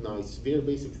to recognize very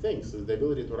basic things. It's the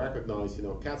ability to recognize,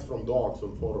 cats from dogs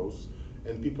on photos,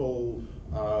 and people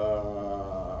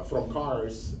from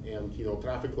cars, and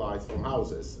traffic lights from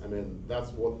houses. I mean, that's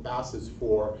what passes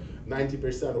for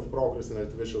 90% of progress in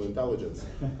artificial intelligence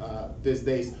these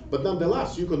days. But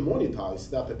nonetheless, you can monetize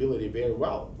that ability very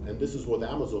well, and this is what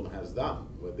Amazon has done.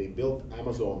 Where they built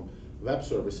Amazon Web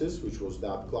Services, which was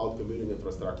that cloud computing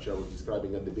infrastructure I was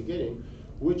describing at the beginning,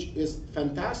 which is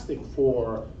fantastic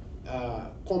for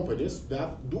companies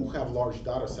that do have large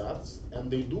data sets,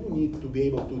 and they do need to be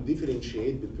able to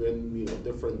differentiate between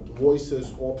different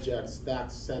voices, objects,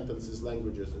 text, sentences,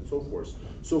 languages, and so forth.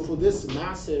 So for this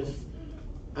massive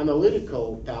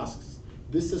analytical tasks,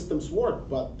 these systems work,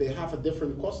 but they have a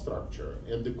different cost structure.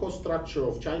 And the cost structure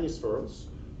of Chinese firms,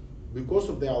 because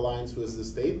of their alliance with the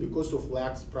state, because of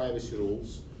lax privacy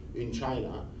rules in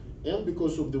China, and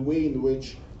because of the way in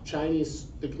which Chinese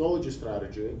technology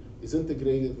strategy is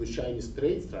integrated with Chinese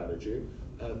trade strategy,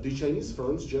 the Chinese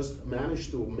firms just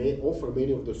manage to offer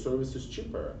many of the services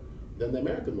cheaper than the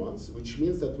American ones, which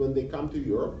means that when they come to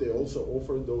Europe, they also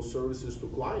offer those services to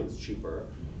clients cheaper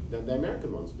than the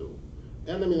American ones do.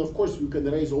 And I mean, of course, you can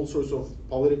raise all sorts of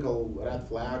political red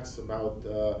flags about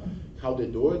how they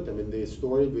do it. I mean, the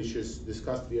story which is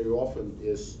discussed very often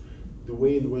is the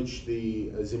way in which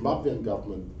the Zimbabwean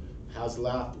government has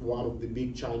left one of the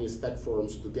big Chinese tech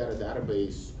firms to get a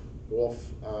database of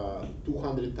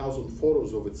 200,000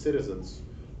 photos of its citizens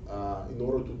in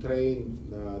order to train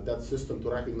that system to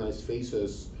recognize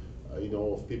faces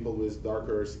of people with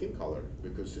darker skin color,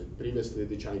 because previously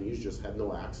the Chinese just had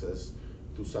no access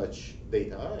to such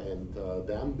data, and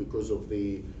then because of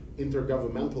the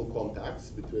intergovernmental contacts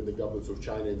between the governments of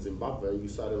China and Zimbabwe, you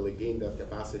suddenly gain that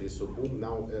capacity. So boom,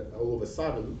 now all of a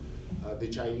sudden, the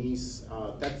Chinese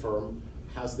tech firm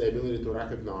has the ability to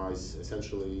recognize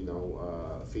essentially,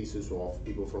 faces of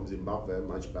people from Zimbabwe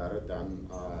much better than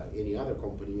any other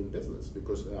company in business,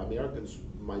 because Americans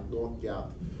might not get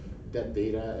that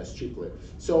data as cheaply.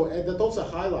 So that also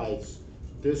highlights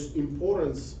this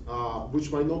importance,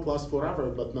 which might not last forever,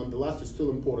 but nonetheless is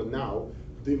still important now,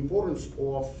 the importance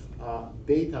of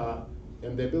data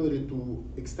and the ability to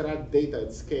extract data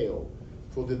at scale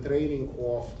for the training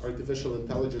of artificial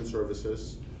intelligence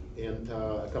services and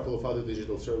a couple of other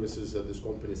digital services that these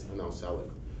companies are now selling,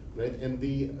 right? And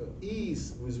the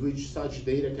ease with which such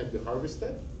data can be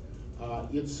harvested,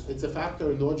 it's a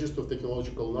factor not just of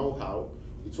technological know-how,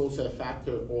 it's also a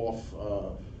factor of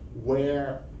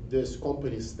where these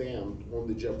companies stand on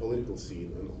the geopolitical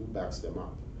scene and who backs them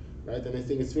up, right? And I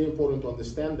think it's very important to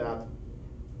understand that.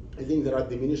 I think there are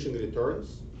diminishing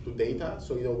returns to data.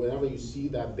 So whenever you see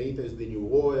that data is the new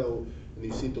oil, and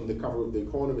you see it on the cover of The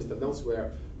Economist and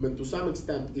elsewhere, I mean, to some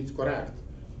extent it's correct,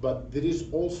 but there is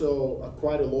also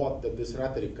quite a lot that this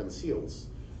rhetoric conceals.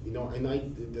 And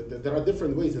there are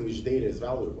different ways in which data is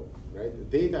valuable, right?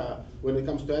 Data, when it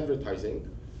comes to advertising,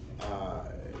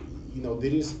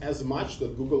 there is as much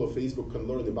that Google or Facebook can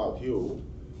learn about you,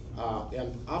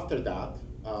 and after that,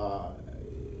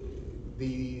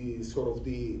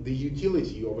 the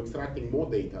utility of extracting more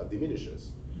data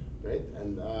diminishes, right?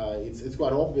 And it's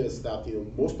quite obvious that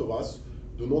most of us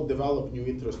do not develop new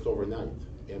interests overnight,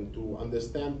 and to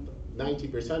understand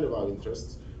 90% of our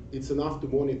interests, it's enough to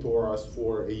monitor us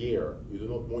for a year. You do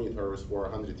not monitor us for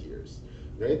 100 years,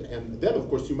 right? And then, of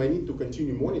course, you might need to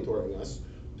continue monitoring us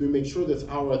to make sure that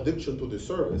our addiction to the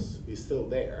service is still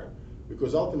there,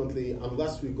 because ultimately,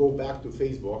 unless we go back to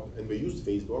Facebook and we use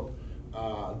Facebook,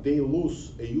 they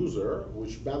lose a user,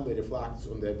 which badly reflects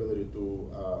on the ability to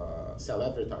sell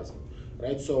advertising,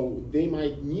 right? So they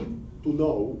might need to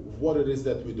know what it is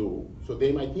that we do. So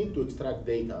they might need to extract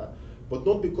data, but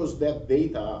not because that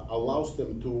data allows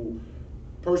them to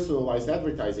personalize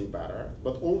advertising better,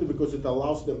 but only because it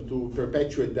allows them to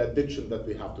perpetuate the addiction that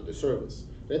we have to the service,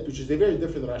 right? Which is a very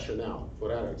different rationale for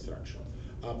data extraction.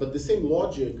 But the same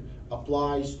logic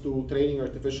applies to training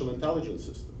artificial intelligence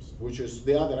systems, which is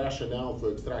the other rationale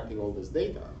for extracting all this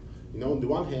data. On the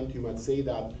one hand, you might say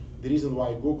that the reason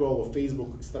why Google or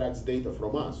Facebook extracts data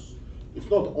from us it's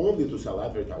not only to sell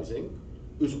advertising,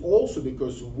 it's also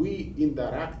because we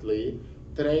indirectly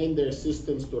train their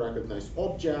systems to recognize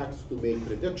objects, to make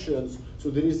predictions. So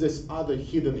there is this other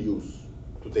hidden use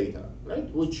to data, right?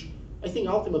 Which I think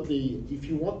ultimately, if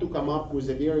you want to come up with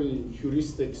a very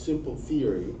heuristic, simple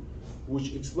theory,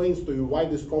 which explains to you why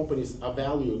these companies are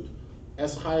valued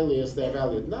as highly as they're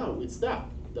valued now, it's that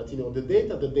the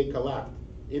data that they collect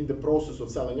in the process of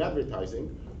selling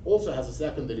advertising also has a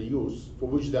secondary use for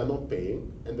which they're not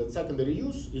paying, and that secondary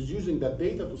use is using that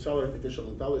data to sell artificial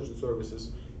intelligence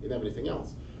services and everything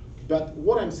else. But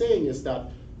what I'm saying is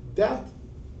that that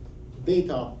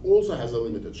data also has a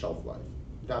limited shelf life,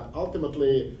 that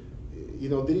ultimately,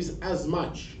 there is as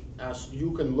much as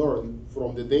you can learn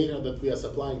from the data that we are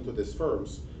supplying to these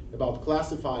firms about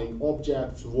classifying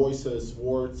objects, voices,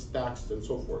 words, text, and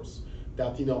so forth.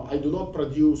 That I do not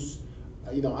produce,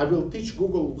 I will teach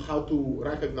Google how to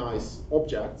recognize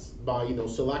objects by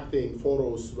selecting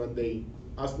photos when they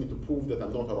ask me to prove that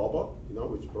I'm not a robot,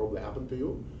 which probably happened to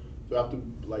you. So you have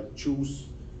to choose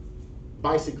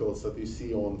bicycles that you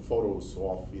see on photos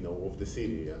of the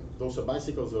city, and those are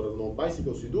bicycles or not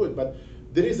bicycles, you do it, but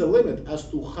there is a limit as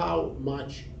to how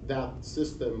much that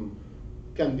system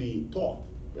can be taught,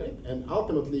 right? And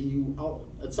ultimately you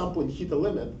at some point hit a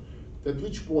limit, at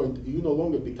which point you no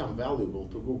longer become valuable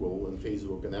to Google and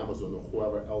Facebook and Amazon or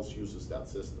whoever else uses that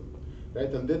system, right?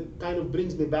 And that kind of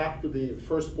brings me back to the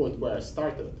first point where I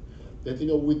started, that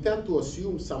we tend to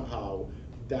assume somehow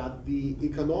that the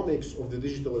economics of the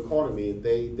digital economy,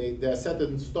 they're set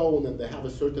in stone and they have a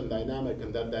certain dynamic,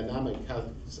 and that dynamic has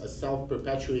a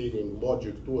self-perpetuating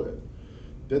logic to it.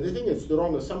 That I think it's the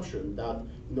wrong assumption that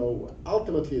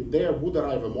ultimately there would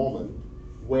arrive a moment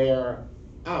where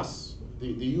us, the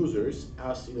users,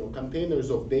 as containers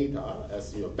of data,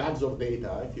 as bags of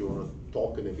data, if you want to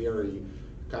talk in a very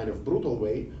kind of brutal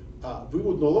way, we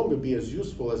would no longer be as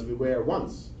useful as we were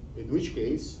once. In which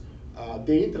case,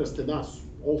 the interest in us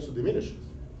also diminishes,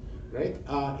 right?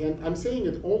 And I'm saying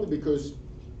it only because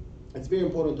it's very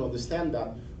important to understand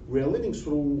that we are living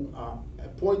through a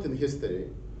point in history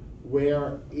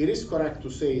where it is correct to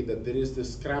say that there is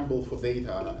this scramble for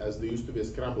data, as there used to be a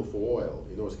scramble for oil,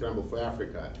 a scramble for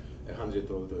Africa 100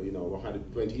 or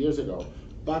 120 years ago.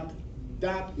 But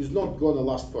that is not going to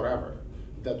last forever.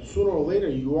 That sooner or later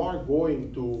you are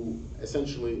going to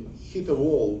essentially hit a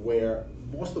wall where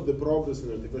most of the progress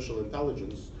in artificial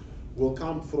intelligence will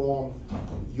come from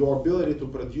your ability to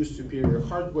produce superior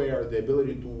hardware, the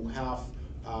ability to have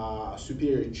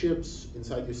superior chips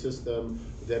inside your system,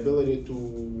 the ability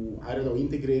to,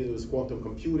 integrate it with quantum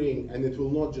computing, and it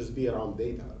will not just be around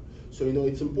data. So,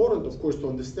 it's important, of course, to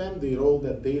understand the role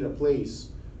that data plays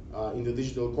in the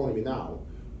digital economy now,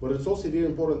 but it's also very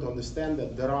important to understand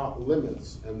that there are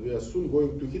limits, and we are soon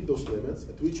going to hit those limits,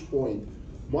 at which point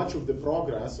much of the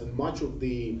progress and much of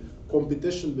the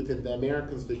competition between the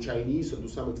Americans, the Chinese, and to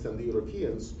some extent the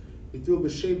Europeans, it will be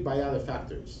shaped by other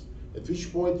factors. At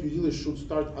which point you really should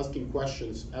start asking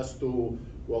questions as to,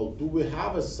 well, do we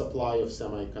have a supply of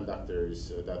semiconductors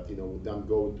that then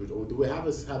go into, or do we have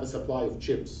a supply of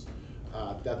chips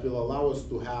that will allow us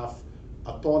to have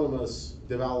autonomous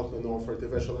development of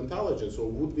artificial intelligence, or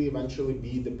would we eventually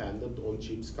be dependent on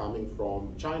chips coming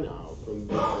from China or from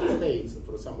the United States or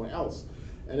from somewhere else?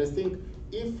 And I think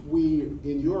if we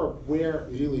in Europe were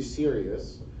really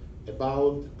serious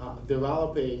about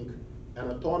developing an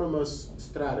autonomous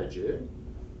strategy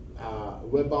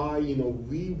whereby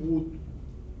we would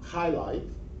highlight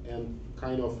and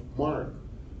kind of mark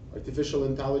artificial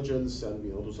intelligence and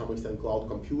to some extent cloud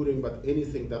computing, but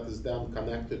anything that is then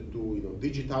connected to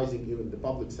digitizing even the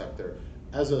public sector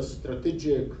as a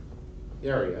strategic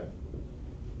area,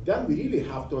 then we really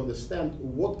have to understand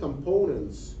what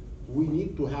components we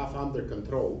need to have under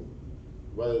control,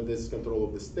 whether this is control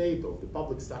of the state, of the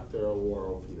public sector,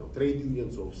 or of trade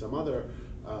unions, or some other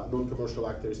non-commercial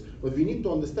actors. But we need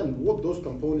to understand what those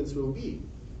components will be.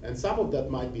 And some of that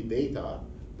might be data,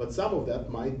 but some of that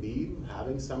might be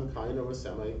having some kind of a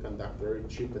semiconductor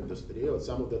chip industry, or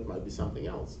some of that might be something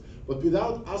else. But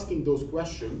without asking those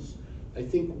questions, I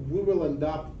think we will end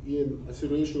up in a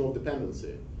situation of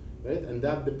dependency, right? And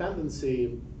that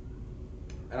dependency,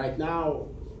 right now,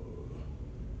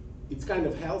 it's kind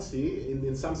of healthy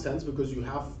in some sense, because you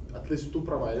have at least two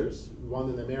providers, one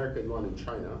in America and one in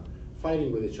China,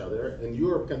 fighting with each other, and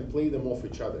Europe can play them off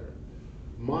each other.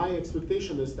 My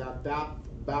expectation is that that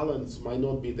balance might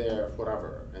not be there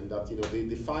forever, and that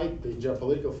the fight, the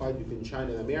geopolitical fight between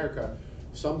China and America,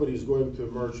 somebody is going to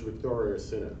emerge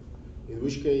victorious in it. In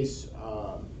which case,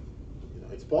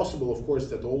 it's possible, of course,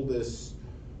 that all this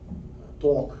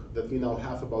talk that we now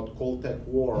have about Cold Tech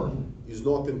War is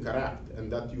not incorrect,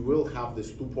 and that you will have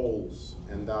these two poles,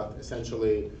 and that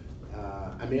essentially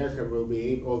America will be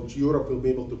able, or Europe will be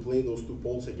able to play those two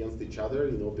poles against each other,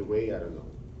 you know, the way, I don't know,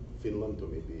 Finland or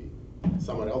maybe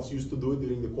someone else used to do it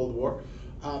during the Cold War.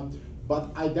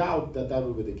 But I doubt that that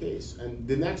will be the case. And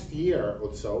the next year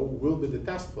or so will be the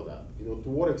test for that. You know, to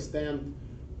what extent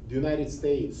the United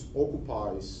States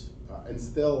occupies and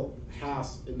still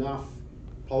has enough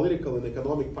political and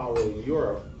economic power in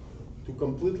Europe to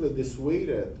completely dissuade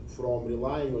it from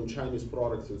relying on Chinese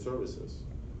products and services,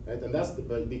 right? And that's the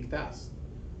big test.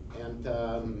 And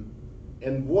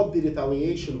what the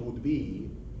retaliation would be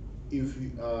if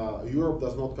Europe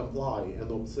does not comply and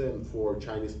opts in for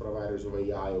Chinese providers of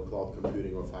AI or cloud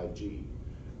computing or 5G.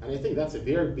 And I think that's a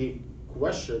very big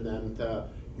question, and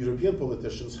European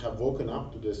politicians have woken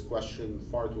up to this question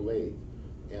far too late.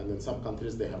 And in some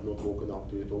countries, they have not woken up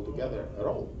to it altogether at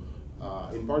all.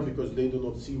 In part because they do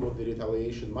not see what the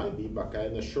retaliation might be, but I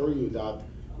can assure you that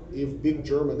if big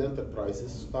German enterprises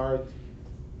start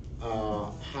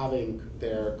having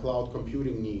their cloud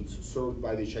computing needs served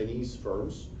by the Chinese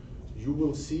firms, you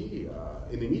will see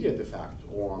an immediate effect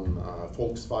on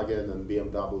Volkswagen and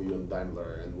BMW and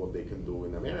Daimler and what they can do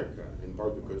in America, in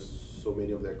part because so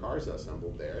many of their cars are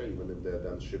assembled there, even if they're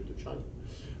then shipped to China.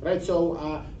 Right, so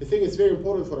I think it's very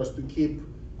important for us to keep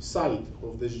sight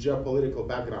of this geopolitical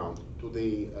background to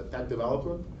the tech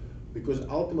development, because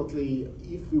ultimately,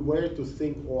 if we were to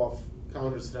think of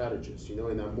counter strategies, you know,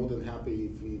 and I'm more than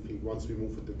happy if once we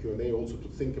move into Q&A also to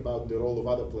think about the role of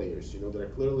other players. You know, there are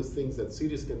clearly things that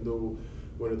cities can do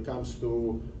when it comes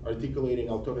to articulating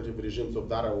alternative regimes of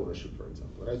data ownership, for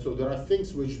example, right? So there are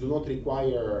things which do not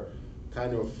require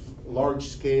kind of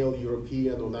large-scale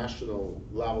European or national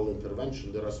level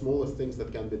intervention. There are smaller things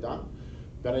that can be done,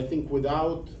 but I think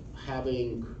without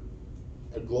having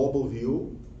a global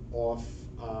view of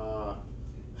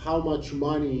how much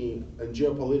money and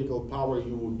geopolitical power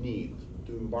you would need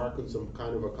to embark on some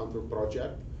kind of a counter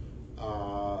project,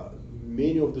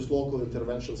 many of these local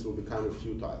interventions will be kind of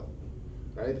futile,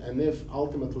 right? And if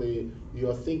ultimately you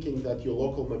are thinking that your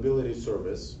local mobility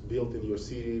service built in your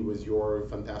city with your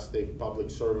fantastic public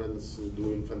servants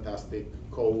doing fantastic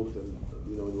code and,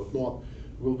 you know, and whatnot,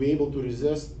 will be able to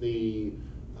resist the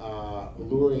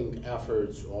luring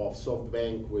efforts of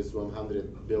SoftBank with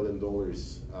 $100 billion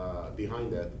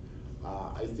behind it,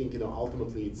 I think, you know,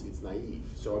 ultimately it's naive.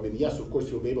 So I mean, yes, of course,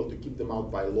 you'll be able to keep them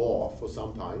out by law for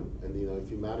some time, and you know,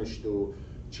 if you manage to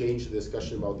change the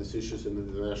discussion about these issues in the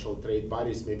international trade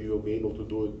bodies, maybe you'll be able to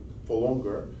do it for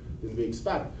longer than we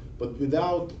expect. But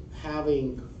without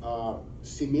having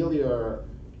similar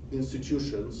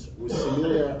institutions with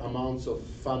similar amounts of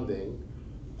funding,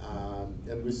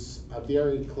 and with a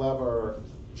very clever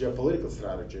geopolitical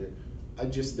strategy, I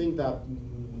just think that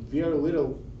very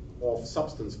little of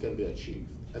substance can be achieved.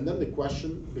 And then the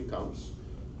question becomes,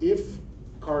 if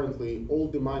currently all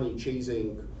the money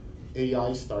chasing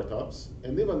AI startups,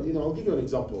 and even, you know, I'll give you an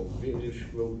example which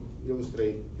will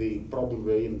illustrate the problem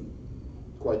we're in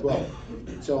quite well.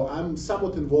 So I'm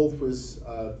somewhat involved with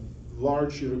a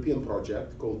large European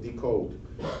project called Decode,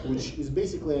 which is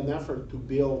basically an effort to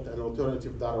build an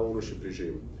alternative data ownership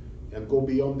regime and go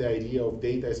beyond the idea of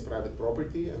data as private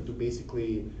property, and to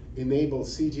basically enable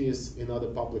cities and other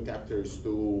public actors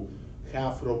to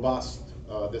have robust,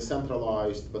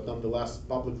 decentralized, but nonetheless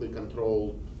publicly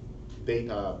controlled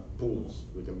data pools,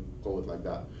 we can call it like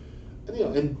that. And, you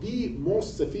know, and the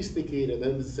most sophisticated,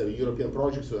 and this is a European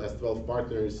project, so it has 12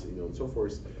 partners, you know, and so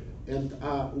forth. And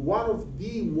one of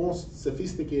the most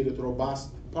sophisticated, robust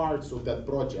parts of that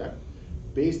project,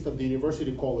 based at the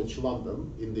University College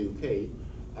London in the UK,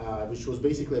 which was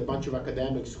basically a bunch of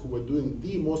academics who were doing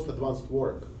the most advanced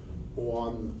work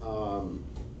on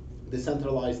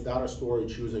decentralized data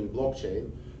storage using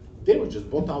blockchain, they were just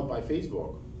bought out by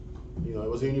Facebook. You know, it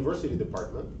was a university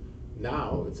department.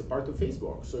 Now it's a part of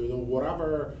Facebook. So, you know,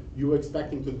 whatever you were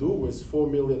expecting to do with $4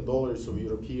 million of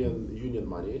European Union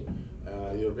money,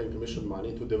 European Commission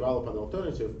money to develop an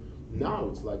alternative, now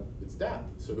it's like, it's that.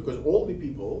 So because all the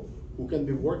people who can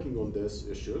be working on these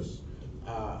issues,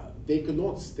 they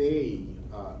cannot stay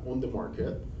on the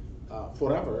market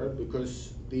forever,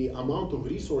 because the amount of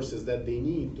resources that they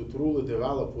need to truly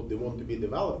develop what they want to be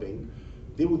developing,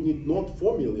 they would need not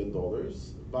 $4 million,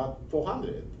 but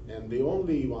 400. And the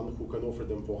only one who can offer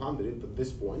them 400 at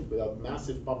this point, without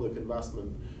massive public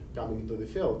investment coming into the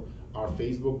field, are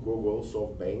Facebook, Google,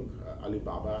 SoftBank,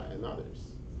 Alibaba, and others,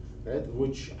 right?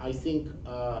 Which I think,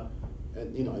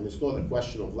 and you know, and it's not a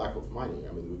question of lack of money.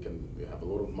 I mean, we have a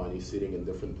lot of money sitting in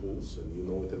different pools, and you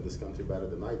know it in this country better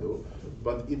than I do.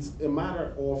 But it's a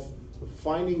matter of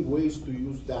finding ways to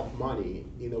use that money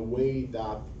in a way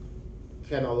that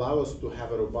can allow us to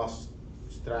have a robust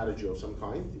strategy of some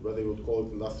kind, whether you would call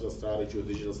it industrial strategy or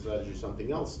digital strategy or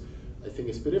something else, I think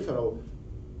is peripheral.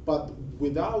 But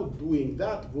without doing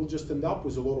that, we'll just end up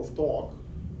with a lot of talk,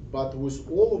 but with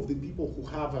all of the people who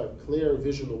have a clear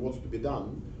vision of what's to be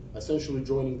done, essentially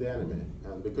joining the enemy.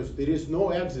 And because there is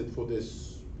no exit for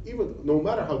this, even no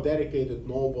matter how dedicated,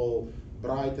 noble,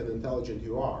 bright, and intelligent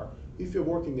you are, if you're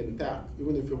working in tech,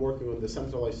 even if you're working on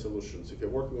decentralized solutions, if you're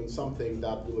working on something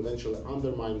that will eventually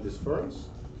undermine these firms,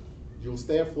 you'll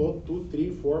stay afloat 2,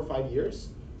 3, 4, 5 years.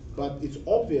 But it's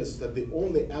obvious that the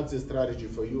only exit strategy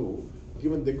for you,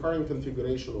 given the current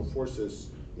configuration of forces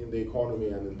in the economy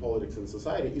and in politics and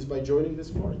society, is by joining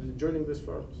these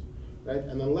firms, right?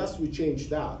 And unless we change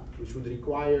that, which would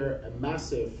require a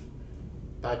massive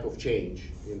type of change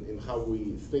in how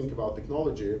we think about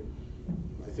technology,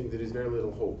 I think there is very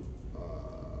little hope.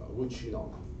 Which,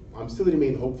 I'm still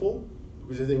remain hopeful,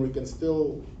 because I think we can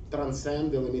still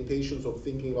transcend the limitations of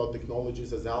thinking about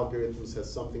technologies as algorithms,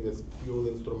 as something that's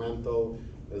purely instrumental,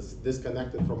 as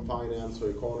disconnected from finance or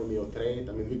economy or trade.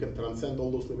 I mean, we can transcend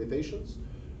all those limitations.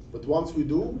 But once we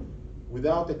do,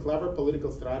 without a clever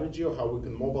political strategy of how we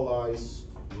can mobilize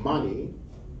money,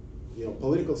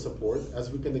 political support, as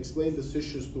we can explain these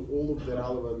issues to all of the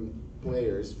relevant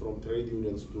players, from trade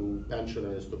unions to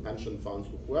pensioners to pension funds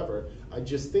to whoever, I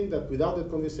just think that without that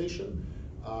conversation,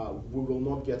 we will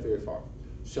not get very far.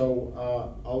 So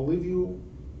I'll leave you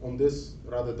on this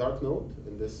rather dark note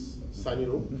in this sunny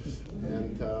room,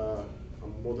 and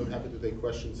I'm more than happy to take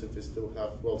questions if we still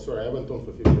have. Well, sorry, I went on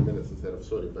for 15 minutes instead of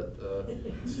sorry, but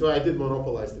so I did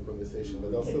monopolize the conversation,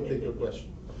 but I'll still take your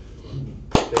question.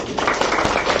 Thank you.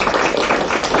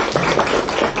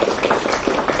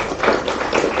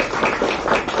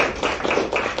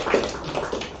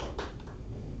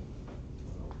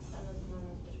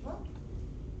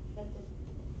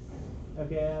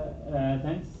 Okay,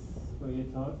 thanks for your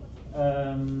talk.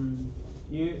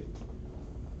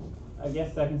 I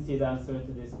guess I can see the answer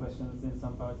to these questions in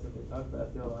some parts of the talk, but I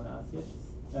still want to ask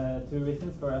it. 2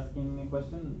 reasons for asking a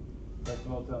question. First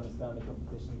of all, to understand the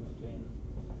competition between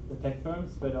the tech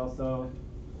firms, but also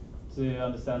to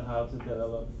understand how to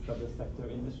develop public sector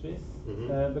industries.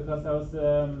 Because I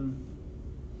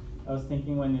was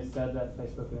thinking when you said that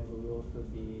Facebook and Google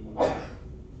could be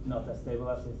not as stable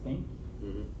as you think.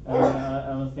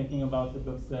 I was thinking about the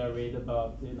books that I read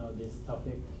about this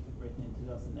topic written in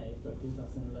 2008 or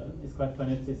 2011. It's quite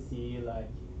funny to see, like,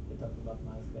 they talk about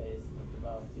MySpace, talk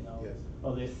about Yes.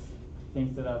 all these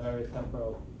things that are very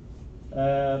temporal.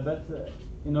 But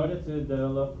in order to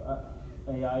develop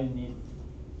AI, you need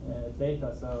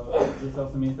data. So this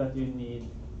also means that you need,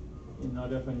 in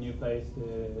order for new players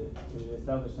to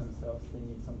establish themselves, they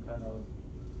need some kind of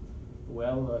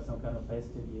well or some kind of place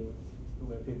to give,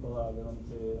 where people are willing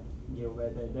to give away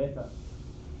their data.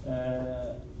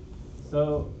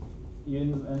 So you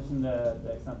mentioned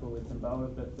the example with Zimbabwe,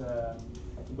 but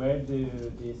where do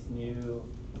these new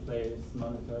players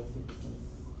monitor citizens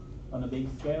on a big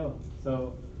scale?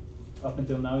 So up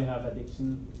until now you have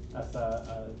addiction as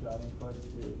a driving force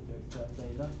to extract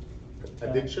data.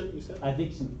 Addiction, you said?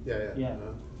 Addiction. Yeah.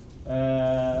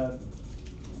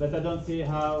 But I don't see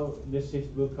how the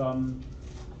shift will come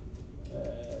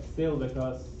still,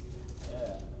 because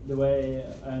the way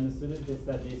I understood it is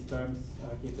that these firms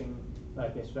are keeping,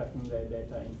 like, extracting their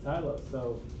data in silos.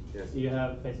 So Yes. you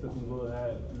have Facebook and Google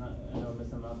have an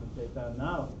enormous amount of data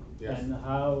now. Yes. And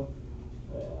how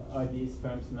are these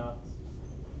firms not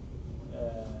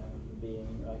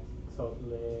being, like,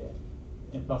 totally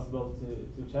impossible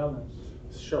to challenge?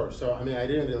 Sure. So, I mean, I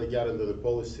didn't really get into the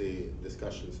policy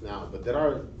discussions now, but there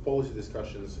are policy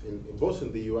discussions in both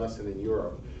in the US and in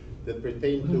Europe that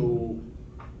pertain to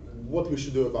what we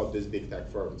should do about these big tech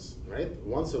firms, right?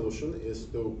 One solution is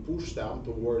to push them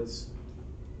towards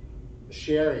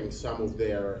sharing some of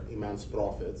their immense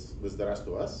profits with the rest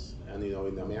of us. And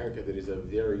in America, there is a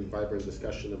very vibrant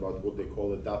discussion about what they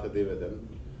call a data dividend,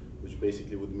 which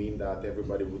basically would mean that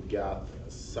everybody would get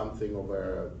something of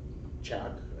a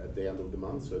check at the end of the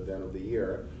month, so at the end of the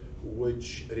year,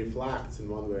 which reflects in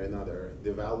one way or another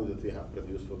the value that we have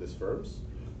produced for these firms.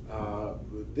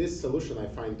 This solution I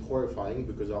find horrifying,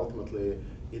 because ultimately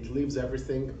it leaves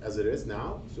everything as it is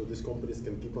now, so these companies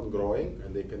can keep on growing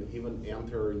and they can even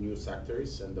enter new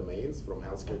sectors and domains, from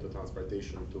healthcare to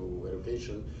transportation to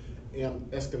education.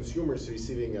 And as consumers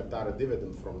receiving a data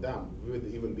dividend from them, we would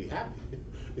even be happy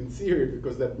in theory,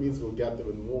 because that means we'll get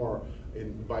even more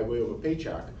by way of a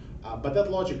paycheck. But that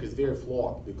logic is very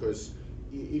flawed, because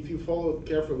if you follow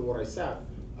carefully what I said,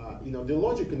 the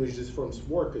logic in which these firms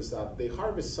work is that they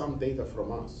harvest some data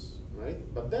from us, right?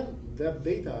 But then that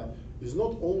data is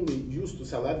not only used to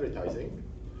sell advertising,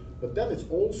 but then it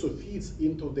also feeds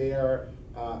into their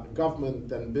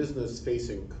government and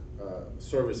business-facing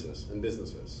services and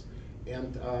businesses.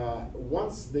 And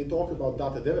once they talk about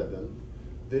data dividend,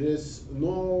 there is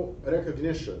no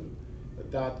recognition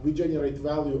that we generate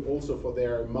value also for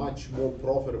their much more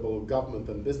profitable government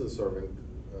and business serving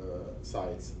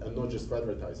sites, and not just for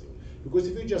advertising. Because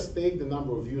if you just take the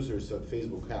number of users that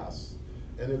Facebook has,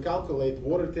 and you calculate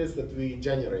what it is that we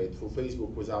generate for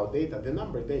Facebook without data, the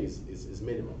number there is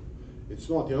minimum. It's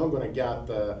not, you're not going to get,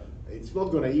 it's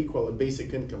not going to equal a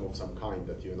basic income of some kind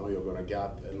that you know you're going to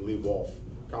get and live off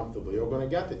comfortably. You're going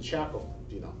to get a check of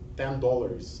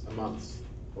 $10 a month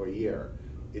or a year.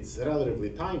 It's relatively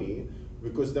tiny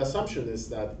because the assumption is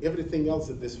that everything else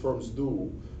that these firms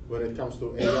do when it comes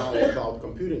to AI and cloud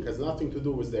computing has nothing to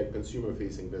do with their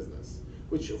consumer-facing business,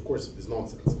 which of course is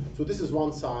nonsense. So this is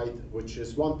one side, which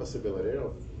is one possibility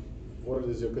of what it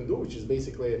is you can do, which is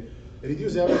basically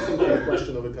reduce everything to the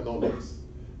question of economics,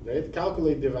 right?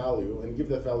 Calculate the value and give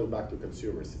that value back to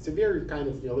consumers. It's a very kind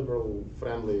of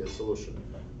neoliberal-friendly solution.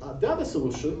 The other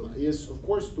solution is, of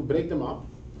course, to break them up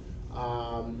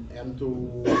and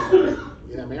to,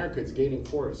 in America, it's gaining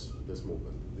force, this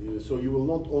movement. So you will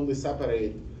not only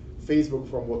separate Facebook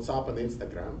from WhatsApp and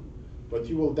Instagram, but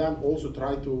you will then also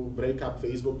try to break up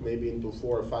Facebook maybe into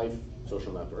 4 or 5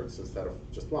 social networks instead of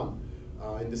just one.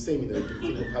 In the same, you can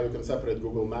think of how you can separate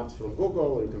Google Maps from Google,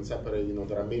 or you can separate,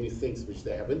 there are many things which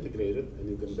they have integrated, and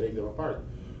you can break them apart.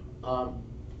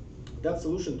 That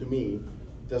solution to me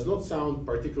does not sound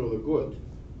particularly good,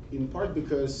 in part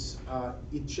because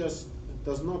it just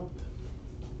does not,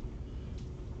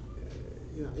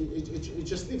 it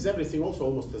just leaves everything also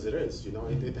almost as it is.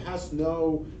 It has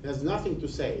nothing to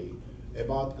say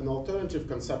about an alternative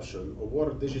conception of what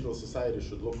a digital society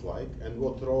should look like and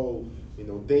what role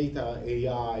data,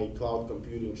 AI, cloud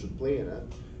computing should play in it,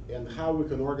 and how we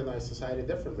can organize society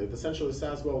differently. It essentially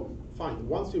says, well, fine,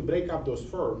 once we break up those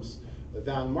firms,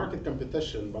 then market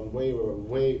competition one way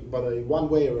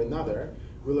or another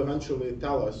will eventually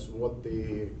tell us what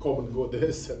the common good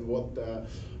is and what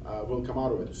will come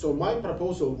out of it. So my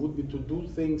proposal would be to do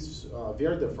things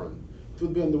very different. It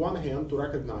would be on the one hand to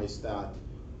recognize that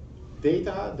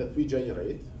data that we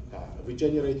generate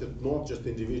it not just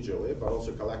individually, but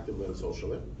also collectively and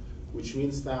socially, which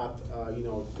means that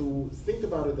to think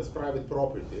about it as private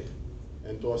property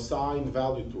and to assign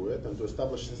value to it and to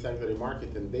establish a secondary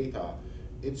market in data,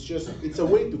 it's a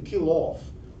way to kill off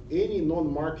any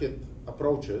non-market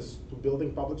approaches to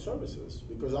building public services.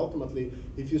 Because ultimately,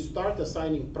 if you start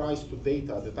assigning price to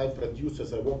data that I produce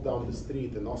as I walk down the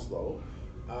street in Oslo,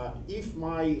 if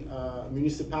my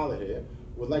municipality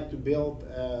would like to build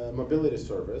a mobility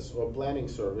service or planning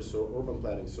service or urban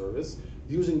planning service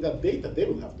using that data, they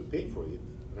will have to pay for it,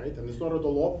 right? And it's not at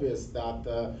all obvious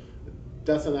that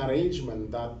that's an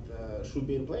arrangement that should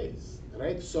be in place,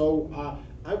 right? So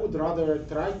I would rather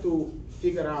try to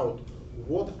figure out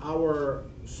what our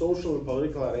social and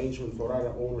political arrangement for our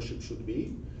ownership should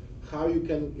be, how you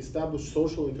can establish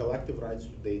social and collective rights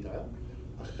to data,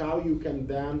 how you can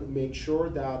then make sure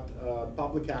that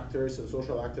public actors and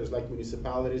social actors like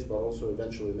municipalities, but also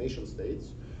eventually nation states,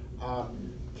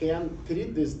 can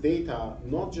treat this data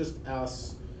not just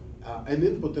as an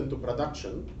input into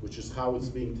production, which is how it's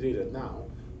being treated now,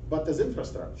 but as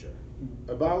infrastructure,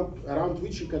 around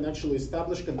which you can actually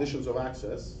establish conditions of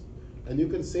access. And you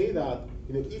can say that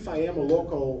if I am a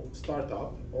local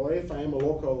startup, or if I am a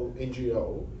local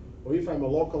NGO, or if I'm a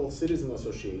local citizen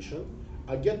association,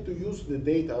 I get to use the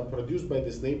data produced by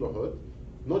this neighborhood,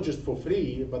 not just for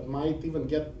free, but might even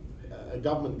get a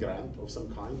government grant of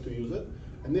some kind to use it.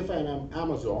 And if I'm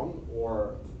Amazon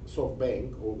or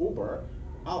SoftBank or Uber,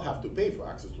 I'll have to pay for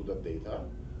access to that data.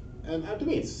 And to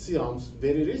me, it sounds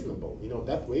very reasonable.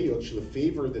 That way you actually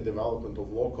favor the development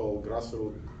of local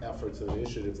grassroots efforts and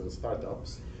initiatives and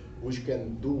startups, which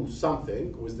can do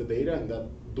something with the data and that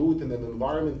do it in an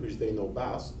environment which they know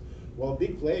best, while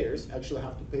big players actually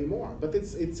have to pay more. But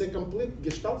it's a complete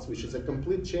gestalt switch. It's a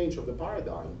complete change of the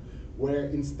paradigm, where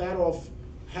instead of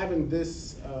having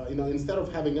this, instead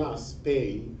of having us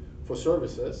pay for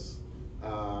services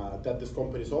that these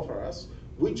companies offer us,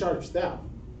 we charge them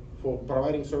for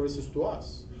providing services to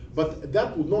us. But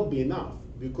that would not be enough,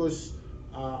 because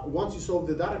once you solve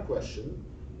the data question,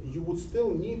 you would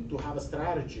still need to have a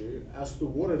strategy as to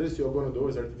what it is you're going to do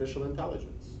with artificial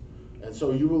intelligence. And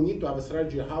so you will need to have a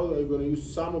strategy, how are you going to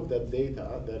use some of that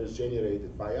data that is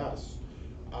generated by us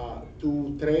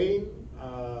to train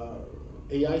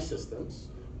AI systems,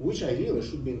 which ideally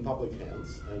should be in public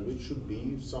hands, and which should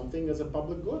be something as a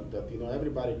public good that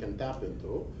everybody can tap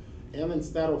into. and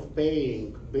instead of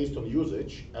paying based on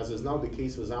usage, as is now the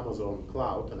case with Amazon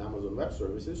Cloud and Amazon Web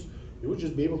Services, you would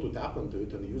just be able to tap into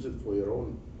it and use it for your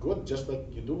own good, just like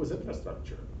you do with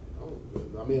infrastructure.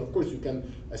 I mean, of course, you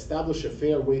can establish a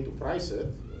fair way to price it,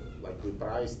 like we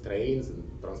price trains and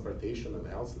transportation and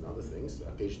health and other things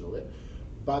occasionally.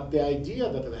 But the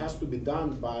idea that it has to be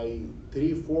done by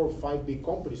 3, 4, 5 big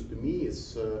companies, to me,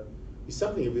 is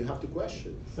something we have to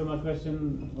question. So my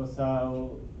question was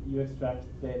how you extract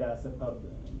data as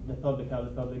how the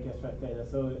public extract data.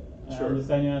 So I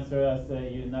understand your answer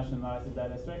as you nationalize the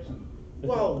data extraction. But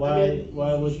well,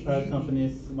 why would private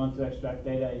companies want to extract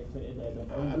data if they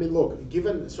don't own it? I mean, look,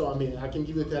 I can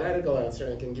give you a theoretical answer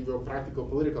and I can give you a practical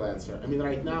political answer. I mean,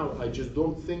 right now, I just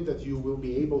don't think that you will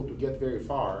be able to get very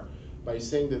far by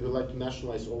saying that we'd like to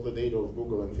nationalize all the data of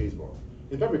Google and Facebook.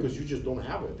 In fact, because you just don't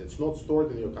have it. It's not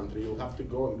stored in your country. You'll have to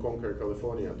go and conquer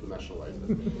California to nationalize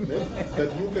it.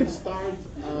 That you can start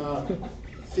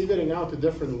figuring out a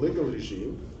different legal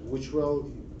regime, which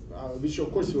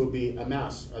of course will be a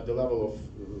mess at the level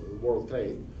of world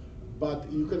trade,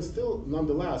 but you can still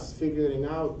nonetheless figuring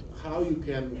out how you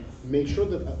can make sure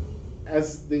that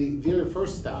as the very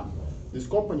first step, this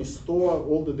company store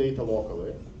all the data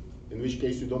locally, in which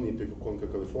case you don't need to conquer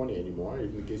California anymore,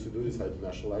 in case you do decide to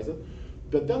nationalize it.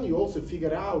 But then you also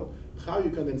figure out how you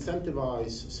can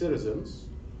incentivize citizens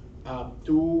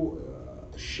to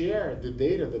share the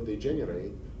data that they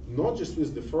generate, not just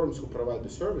with the firms who provide the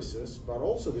services, but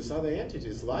also with other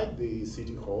entities like the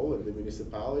city hall and the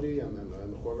municipality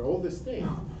and all this thing,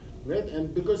 right?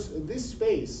 And because this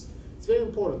space, it's very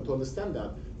important to understand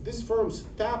that these firms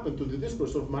tap into the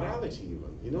discourse of morality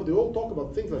even. You know, they all talk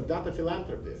about things like data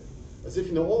philanthropy, as if,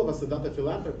 you know, all of us are data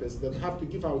philanthropists that have to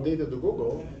give our data to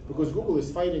Google because Google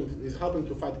is helping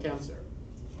to fight cancer.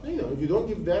 You know, if you don't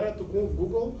give data to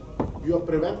Google, you are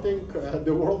preventing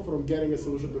the world from getting a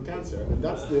solution to cancer. And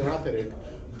that's the rhetoric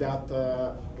that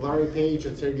Larry Page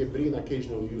and Sergey Brin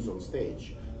occasionally use on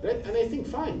stage. Right? And I think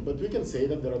fine, but we can say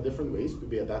that there are different ways to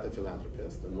be a data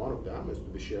philanthropist, and one of them is to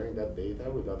be sharing that data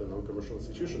with other non-commercial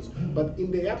institutions. But in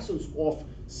the absence of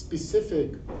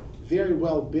specific, very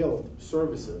well-built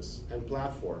services and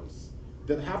platforms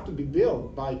that have to be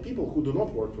built by people who do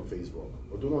not work for Facebook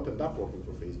or do not end up working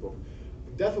for Facebook,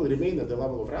 definitely remain at the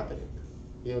level of rhetoric.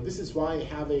 You know, this is why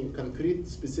having concrete,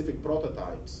 specific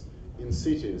prototypes in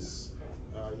cities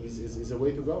is a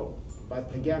way to go.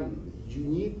 But again, you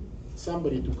need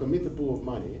somebody to commit a pool of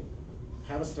money,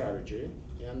 have a strategy,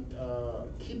 and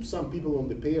keep some people on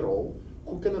the payroll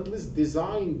who can at least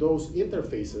design those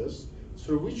interfaces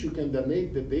through which you can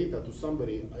donate the data to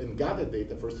somebody and gather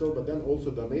data first of all, but then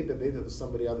also donate the data to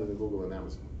somebody other than Google and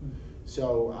Amazon.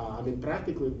 So, I mean,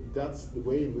 practically, that's the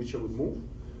way in which I would move.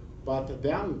 But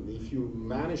then, if you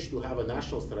manage to have a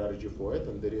national strategy for it,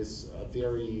 and there is a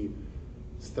very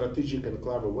strategic and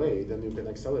clever way, then you can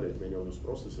accelerate many of those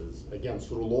processes, again,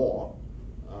 through law,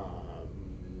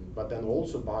 but then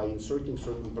also by inserting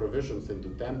certain provisions into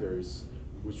tenders,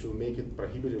 which will make it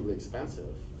prohibitively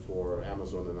expensive for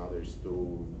Amazon and others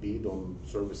to bid on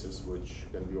services which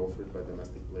can be offered by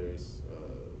domestic players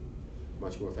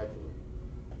much more effectively.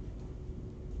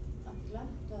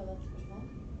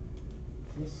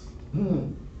 Yes.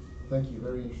 Thank you,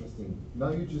 very interesting.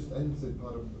 Now you just answered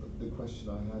part of the question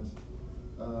I had.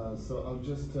 So I'll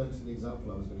just turn to the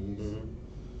example I was going to use.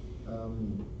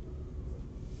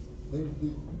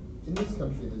 In this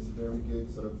country, there's a very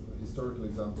good sort of historical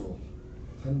example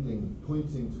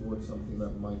pointing towards something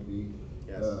that might be,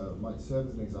 might serve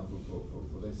as an example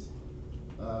for this.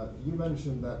 You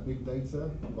mentioned that big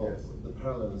data, the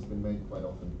parallel has been made quite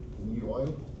often. New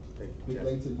oil, big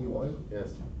data, new oil.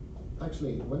 Yes.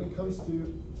 Actually, when it comes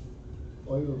to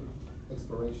oil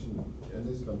exploration in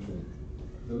this country,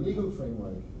 the legal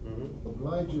framework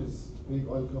obliges big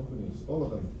oil companies, all of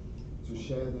them, to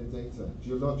share their data,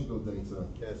 geological data,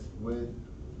 with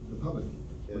the public,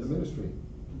 with the ministry.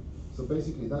 So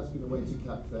basically, that's been a way to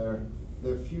cap their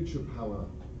future power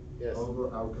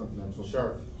over our continental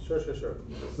shelf. Sure.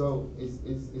 So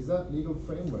is that legal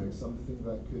framework something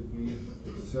that could be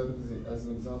served as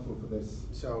an example for this?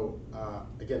 So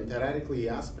again, theoretically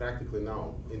yes, practically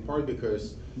no. In part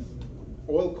because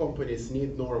oil companies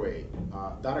need Norway,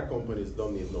 data companies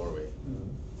don't need Norway.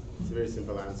 It's a very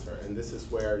simple answer, and this is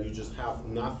where you just have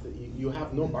nothing. You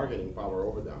have no bargaining power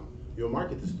over them. Your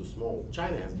market is too small.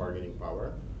 China has bargaining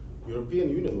power. European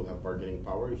Union will have bargaining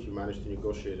power if you manage to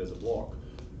negotiate as a bloc.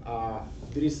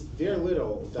 There is very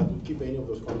little that would keep any of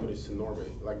those companies in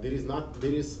Norway. Like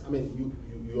I mean,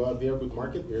 you are a very good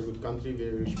market, very good country,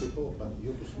 very rich people, but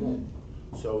you're too small.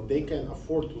 So they can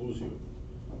afford to lose you.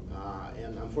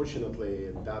 And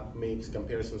unfortunately, that makes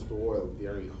comparisons to oil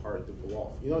very hard to pull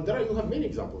off. You have many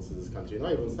examples in this country.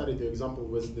 I even studied the example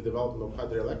with the development of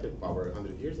hydroelectric power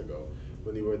 100 years ago,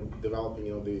 when you were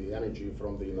developing, the energy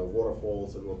from the,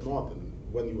 waterfalls and whatnot. And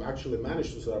when you actually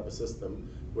managed to set up a system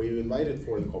where you invited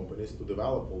foreign companies to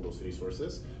develop all those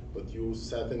resources, but you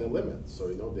set in a limit. So,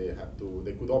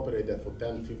 they could operate that for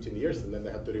 10, 15 years, and then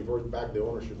they had to revert back the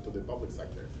ownership to the public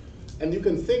sector. And you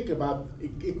can think about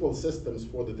equal systems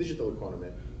for the digital economy.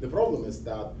 The problem is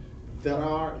that there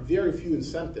are very few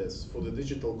incentives for the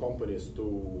digital companies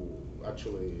to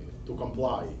actually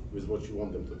comply with what you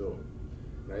want them to do,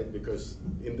 right? Because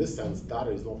in this sense,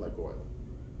 data is not like oil,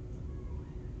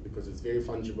 because it's very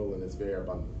fungible and it's very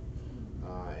abundant.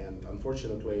 And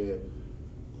unfortunately,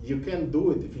 you can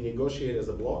do it if you negotiate as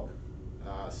a bloc.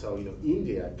 So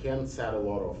India can set a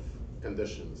lot of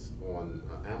conditions on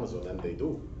Amazon, and they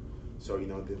do. So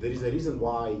there is a reason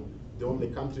why the only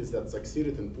countries that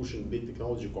succeeded in pushing big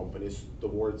technology companies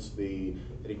towards the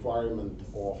requirement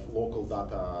of local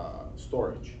data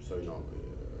storage. So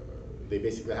they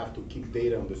basically have to keep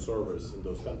data on the servers in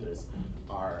those countries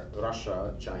are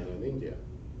Russia, China, and India.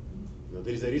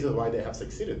 There is a reason why they have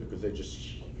succeeded, because they're just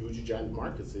huge, giant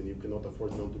markets, and you cannot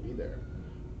afford not to be there.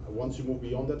 Once you move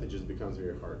beyond that, it just becomes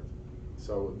very hard.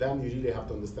 So then you really have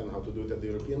to understand how to do it at the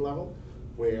European level,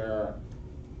 where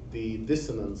the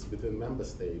dissonance between member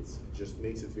states just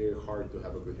makes it very hard to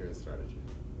have a coherent strategy.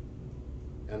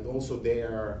 And also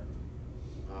their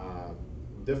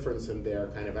difference in their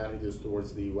kind of attitudes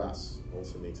towards the US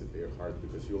also makes it very hard,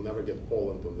 because you'll never get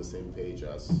Poland on the same page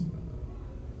as,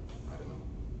 I don't know,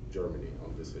 Germany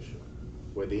on this issue,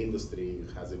 where the industry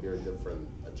has a very different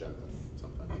agenda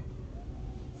sometimes.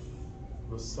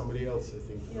 Was somebody else, I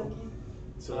think? Yeah, okay.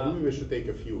 So maybe we should take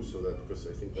a few, so that, because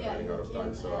I think we're running out of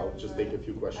time, so I'll just take a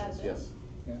few questions. Yes.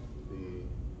 Yeah.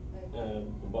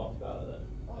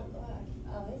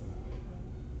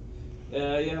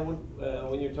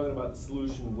 When you're talking about the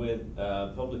solution with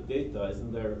public data,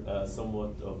 isn't there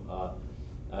somewhat of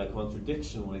a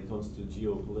contradiction when it comes to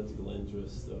geopolitical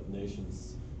interests of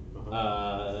nations?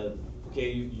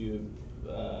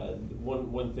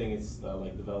 One thing is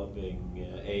like developing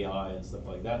AI and stuff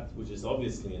like that, which is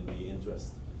obviously in the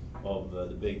interest of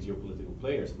the big geopolitical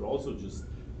players, but also just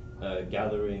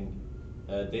gathering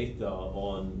data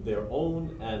on their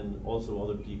own and also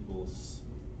other people's,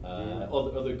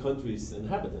 other countries'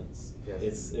 inhabitants.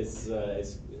 Yes.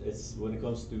 It's when it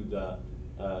comes to the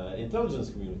intelligence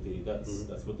community,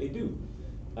 that's what they do,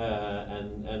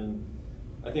 and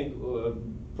I think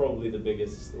probably the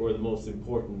biggest or the most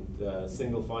important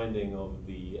single finding of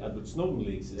the Edward Snowden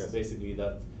leaks is basically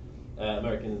that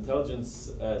American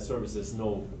intelligence services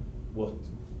know what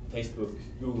Facebook,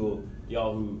 Google,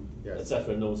 Yahoo,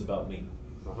 etc. knows about me.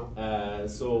 I'm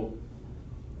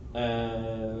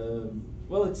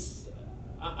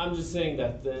just saying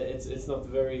that it's not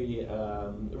very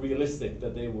realistic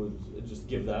that they would just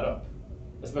give that up,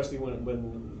 especially when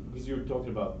because you were talking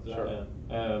about the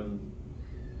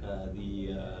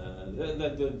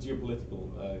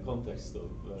geopolitical context of.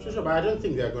 Sure, but I don't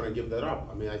think they're going to give that up.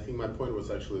 I mean, I think my point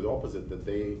was actually the opposite, that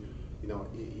they,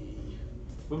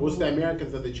 both the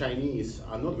Americans and the Chinese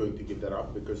are not going to give that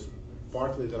up, because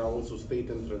partly there are also state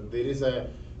interests. There is a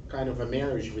kind of a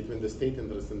marriage between the state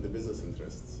interests and the business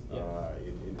interests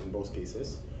in both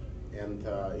cases. And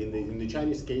in the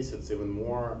Chinese case, it's even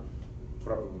more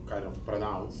kind of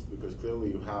pronounced, because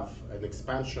clearly you have an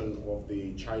expansion of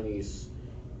the Chinese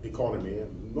economy,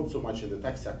 not so much in the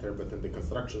tech sector, but in the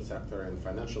construction sector and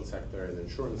financial sector and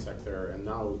insurance sector, and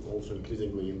now also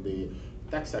increasingly in the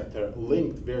tech sector,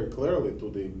 linked very clearly to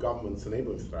the government's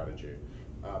enabling strategy.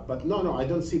 But no, I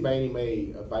don't see by any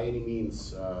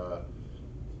means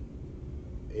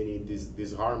any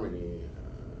disharmony.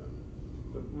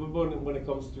 But when it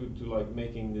comes to like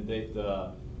making the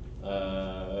data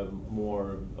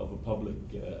more of a public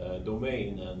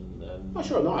domain and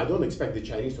sure, no, I don't expect the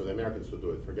Chinese or the Americans to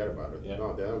do it. Forget about it. Yeah.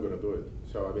 No, they're not going to do it.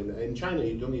 So I mean, in China,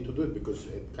 you don't need to do it, because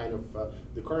it kind of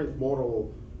the current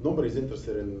model. Nobody's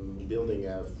interested in building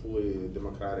a fully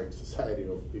democratic society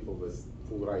of people with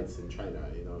full rights in China.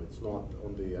 It's not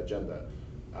on the agenda.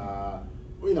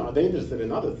 They're interested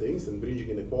in other things, and bridging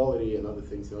inequality and other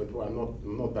things. I'm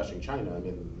not bashing China. I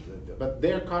mean, but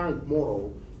their current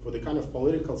model for the kind of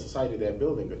political society they're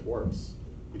building, it works.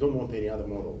 You don't want any other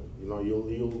model.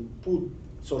 You'll put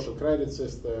social credit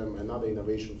system and other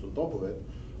innovations on top of it,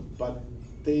 but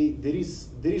there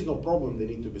is no problem they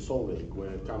need to be solving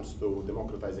when it comes to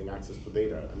democratizing access to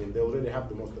data. I mean, they already have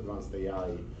the most advanced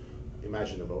AI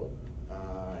imaginable,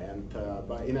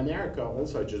 but in America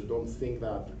also, I just don't think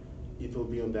that it will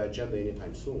be on the agenda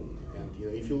anytime soon.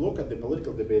 And if you look at the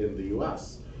political debate in the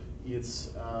U.S., it's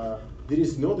there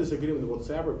is no disagreement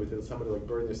whatsoever between somebody like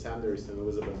Bernie Sanders and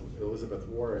Elizabeth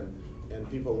Warren and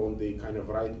people on the kind of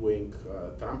right-wing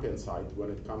Trumpian side when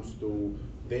it comes to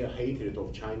their hatred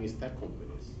of Chinese tech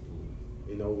companies.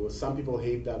 Some people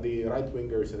hate that, the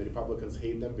right-wingers and the Republicans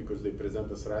hate them because they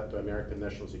present a threat to American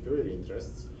national security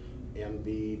interests, and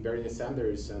the Bernie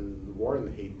Sanders and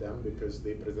Warren hate them because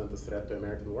they present a threat to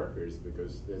American workers,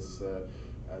 because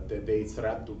they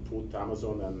threat to put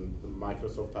Amazon and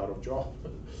Microsoft out of job,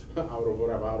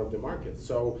 out of the market.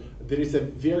 So there is a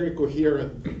very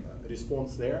coherent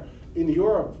response there. In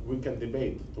Europe, we can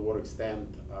debate to what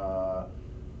extent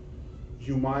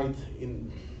you might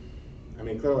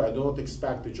clearly, I do not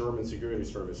expect the German security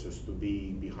services to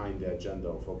be behind the agenda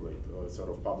of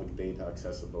public data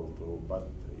accessible to, but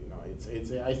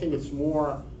I think it's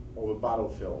more of a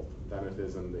battlefield than it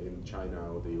is in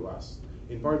China or the US.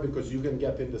 In part because you can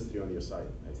get industry on your side,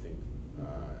 I think,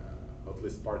 at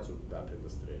least parts of that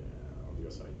industry on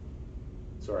your side.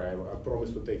 Sorry, I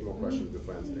promised to take more questions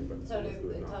before answering, but Så let's do du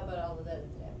it tar now. bare alle dere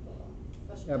tre på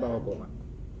første? Jeg bare hopper over.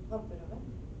 Hopper over?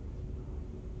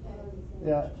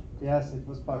 Yeah, yes, it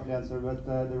was partly answered, but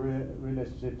the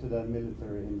relationship to the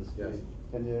military industry. Yes.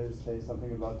 Can you say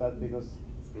something about that? Because,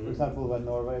 Mhm. for example, when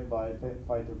Norway buy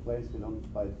fighter planes, we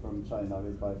don't buy it from China,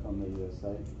 we buy from the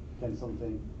USA. Can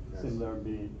something Yes. similar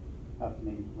be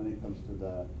happening when it comes to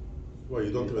the? Well,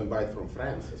 you don't even buy it from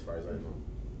France, as far as I know.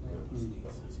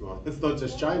 Mm. It's not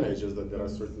just China. It's just that there are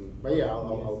certain. But yeah,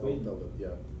 I'll tell that.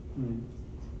 Yeah. Mm.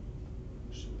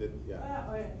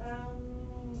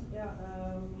 Yeah.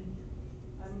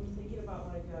 I'm thinking about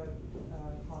like a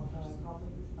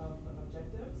conflict of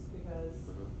objectives, because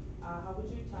how would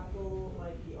you tackle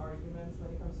like the arguments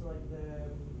when it comes to like the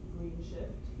green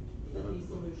shift, that these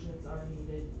solutions are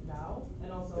needed now,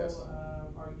 and also Yes.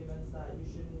 arguments that you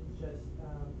shouldn't just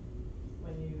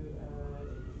when you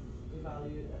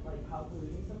evaluate like how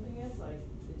polluting something is, like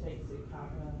it takes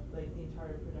like the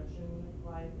entire production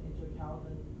line into account,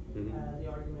 and the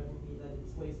argument would be that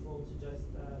it's wasteful to just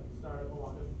start a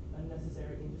lot of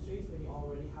unnecessary industries when you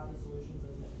already have the solutions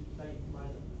that you can buy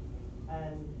them.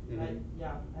 And and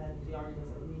the argument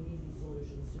is that we need these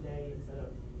solutions today instead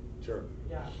of Sure.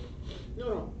 yeah.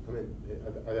 No.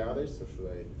 Are there others, or should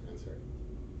I answer?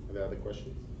 Are there other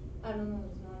questions? Er det noen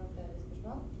som har flere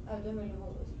spørsmål? Audun, vil du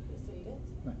holde stridet?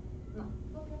 Nei. No.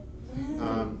 Okay.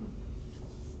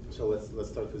 So let's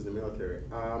start with the military.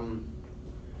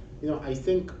 I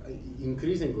think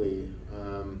increasingly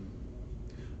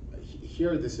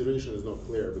here the situation is not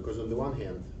clear, because on the one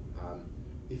hand,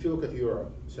 if you look at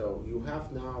Europe, so you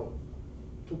have now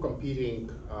two competing,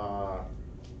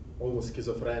 almost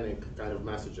schizophrenic kind of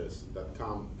messages that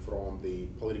come from the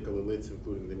political elites,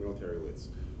 including the military elites.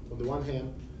 On the one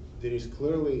hand, there is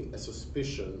clearly a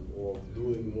suspicion of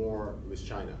doing more with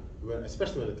China,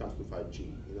 especially when it comes to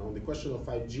 5G. On the question of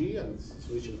 5G and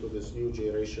switching to this new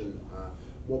generation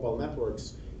mobile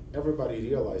networks, everybody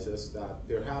realizes that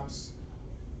perhaps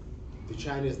the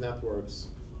Chinese networks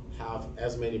have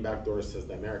as many backdoors as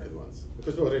the American ones,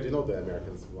 because we already know the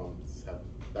American ones have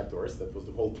backdoors. That was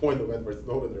the whole point of Edward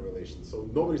Snowden revelation. So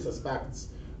nobody suspects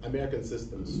American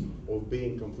systems of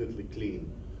being completely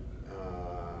clean.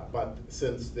 But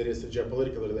since there is a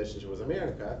geopolitical relationship with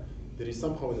America, there is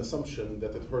somehow an assumption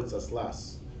that it hurts us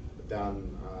less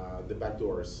than the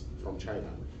backdoors from China.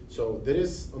 So there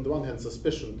is, on the one hand,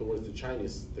 suspicion towards the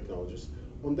Chinese technologies.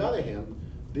 On the other hand,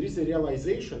 there is a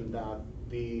realization that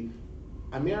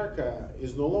America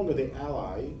is no longer the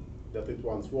ally that it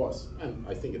once was. And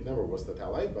I think it never was that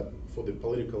ally, but for the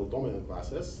political dominant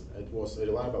classes, it was a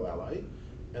reliable ally.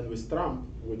 And with Trump,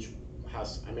 which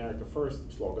has America first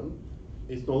slogan,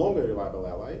 it's no longer a reliable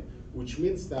ally, which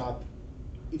means that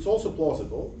it's also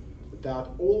plausible that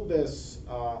all this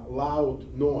loud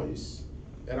noise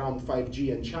around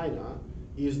 5G and China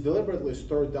is deliberately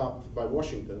stirred up by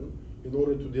Washington in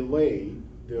order to delay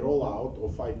the rollout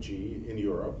of 5G in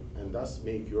Europe, and thus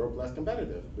make Europe less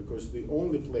competitive, because the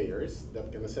only players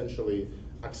that can essentially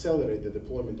accelerate the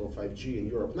deployment of 5G in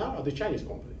Europe now are the Chinese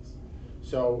companies.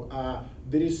 So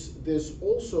there's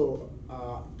also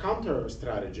counter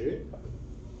strategy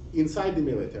inside the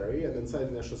military and inside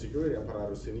the national security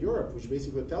apparatus in Europe, which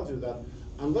basically tells you that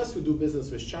unless we do business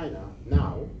with China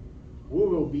now, we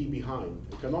will be behind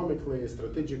economically,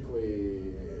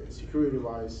 strategically,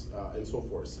 security-wise, and so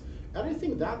forth. And I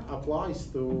think that applies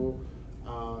to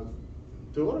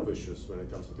a lot of issues when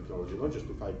it comes to technology, not just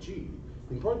to 5G.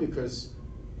 In part because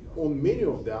on many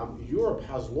of them, Europe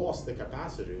has lost the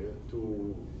capacity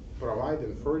to provide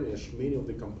and furnish many of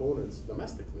the components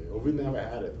domestically, or we never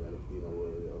had it when,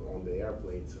 on the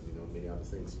airplanes and many other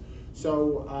things.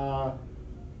 So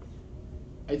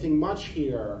I think much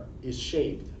here is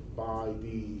shaped by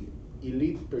the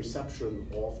elite perception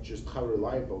of just how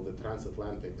reliable the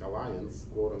transatlantic alliance,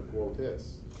 quote unquote,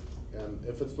 is. And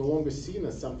if it's no longer seen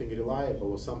as something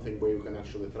reliable or something where you can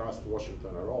actually trust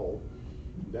Washington at all,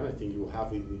 then I think you'll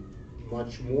have a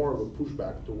much more of a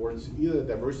pushback towards either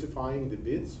diversifying the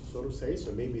bids, so to say,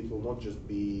 so maybe it will not just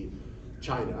be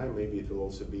China, maybe it will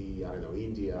also be, I don't know,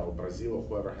 India or Brazil or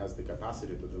whoever has the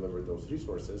capacity to deliver those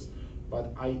resources.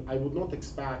 But I would not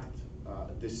expect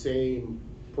the same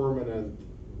permanent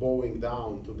bowing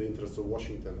down to the interests of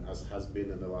Washington as has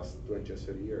been in the last 20 or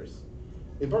 30 years.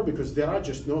 In part because there are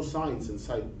just no signs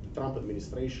inside the Trump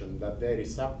administration that they're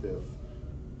receptive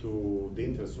to the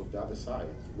interests of the other side,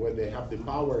 where they have the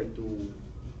power to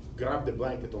grab the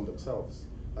blanket on themselves.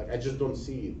 Like, I just don't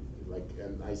see it. Like,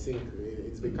 and I think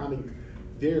it's becoming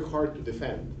very hard to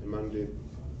defend among the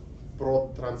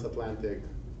pro-transatlantic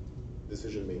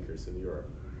decision makers in Europe,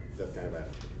 that kind of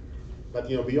attitude. But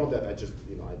beyond that, I just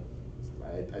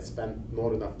I spent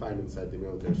not enough time inside the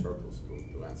military circles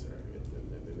to answer it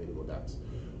in many more depths.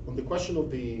 On the question of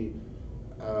the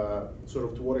sort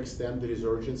of to what extent there is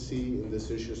urgency in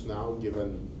these issues now,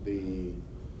 given the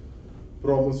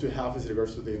problems we have with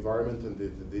regards to the environment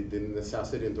and the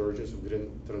necessity and urgency of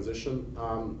green transition,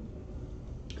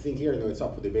 I think here it's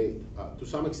up for debate. To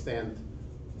some extent,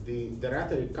 the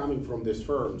rhetoric coming from these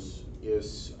firms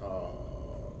is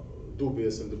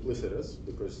dubious and duplicitous,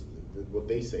 because what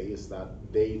they say is that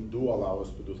they do allow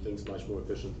us to do things much more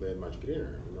efficiently and much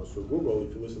greener. So Google,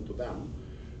 if you listen to them,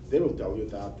 they will tell you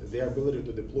that their ability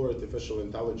to deploy artificial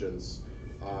intelligence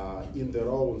in their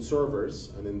own servers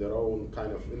and in their own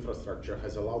kind of infrastructure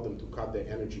has allowed them to cut their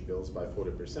energy bills by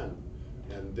 40%.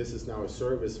 And this is now a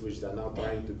service which they're now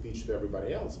trying to teach to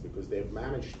everybody else, because they've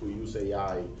managed to use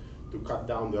AI to cut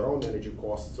down their own energy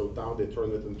costs, so now they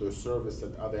turn it into a service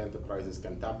that other enterprises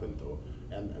can tap into.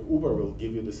 And Uber will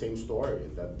give you the same story,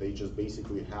 that they just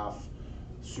basically have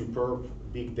superb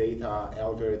big data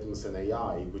algorithms and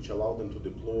AI, which allow them to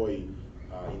deploy,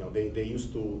 they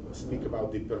used to speak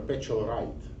about the perpetual right,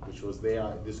 which was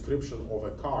their description of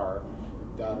a car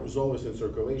that is always in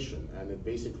circulation, and it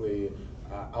basically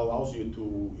allows you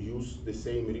to use the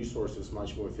same resources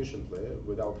much more efficiently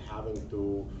without having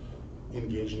to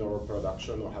engage in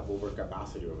overproduction or have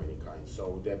overcapacity of any kind.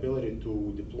 So the ability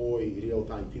to deploy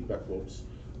real-time feedback loops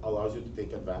allows you to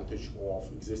take advantage of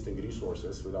existing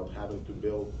resources without having to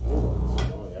build new ones.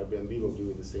 Airbnb will give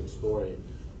you the same story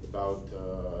about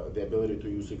the ability to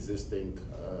use existing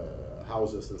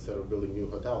houses instead of building new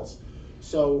hotels.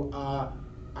 So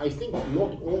I think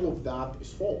not all of that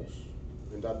is false.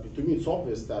 And that, to me, it's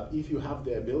obvious that if you have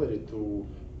the ability to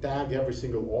tag every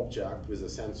single object with a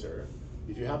sensor,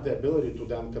 if you have the ability to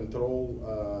then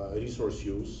control resource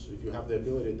use, if you have the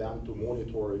ability then to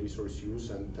monitor resource use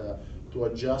and to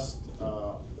adjust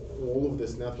all of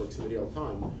these networks in real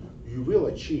time, you will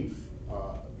achieve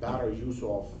better use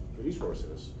of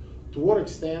resources. To what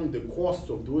extent the costs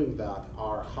of doing that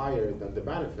are higher than the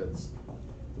benefits,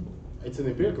 it's an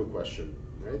empirical question,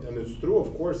 right? And it's true,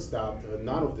 of course, that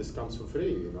none of this comes for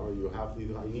free.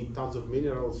 You need tons of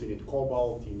minerals, you need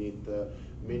cobalt, you need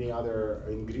many other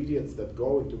ingredients that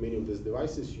go into many of these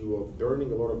devices. You are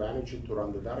burning a lot of energy to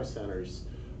run the data centers.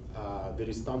 There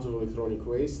is tons of electronic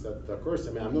waste that occurs.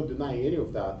 I mean, I'm not denying any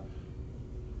of that,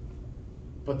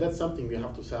 but that's something we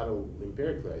have to settle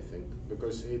empirically, I think,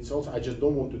 because it's also, I just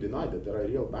don't want to deny that there are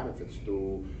real benefits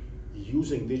to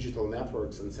using digital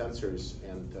networks and sensors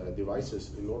and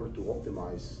devices in order to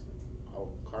optimize our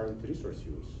current resource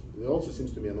use. It also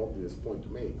seems to me an obvious point to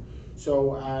make.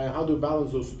 So how do we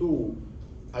balance those two?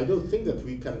 I don't think that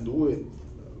we can do it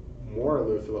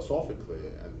morally or philosophically,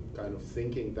 and kind of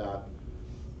thinking that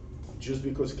just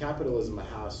because capitalism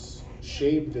has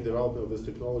shaped the development of these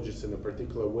technologies in a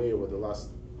particular way over the last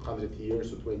 100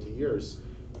 years or 20 years,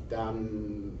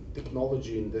 then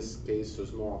technology in this case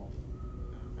is not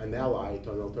an ally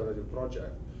to an alternative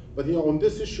project. But on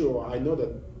this issue, I know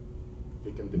that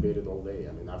we can debate it all day.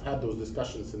 I mean, I've had those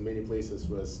discussions in many places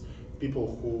with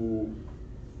people who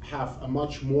have a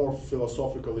much more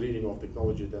philosophical reading of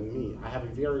technology than me. I have a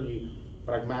very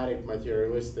pragmatic,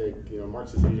 materialistic,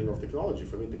 Marxist reading of technology.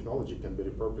 For me, technology can be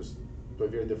repurposed to a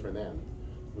very different end,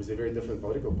 with a very different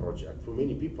political project. For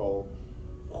many people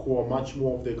who are much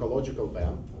more of the ecological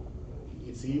bent,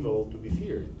 it's evil to be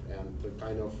feared and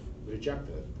kind of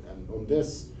rejected. And on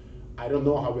this, I don't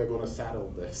know how we're going to settle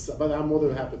this, but I'm more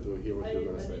than happy to hear what you're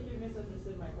going to say. I think you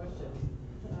misunderstood my question.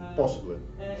 Possibly.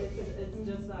 It's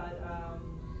just that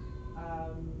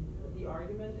the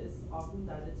argument is often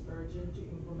that it's urgent to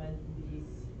implement these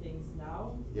things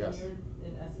now, Yes. then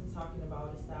you're in essence talking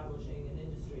about establishing an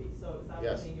industry. So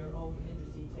establishing your own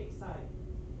industry takes time.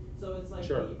 So it's like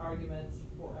Sure. the argument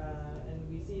for, and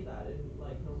we see that in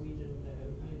like Norwegian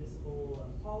municipal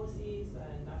policies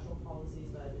and national policies,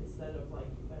 that instead of like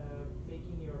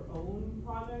making your own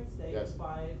products, they Yes.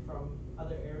 buy it from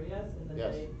other areas, and then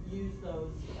Yes. they use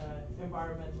those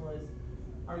environmentalist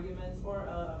arguments,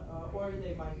 or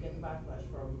they might get the backlash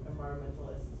from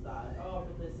environmentalists that, oh,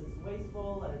 but this is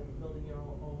wasteful, and building your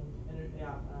own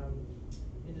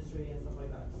industry and stuff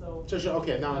like that. So Sure.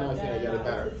 Okay, now I think I get it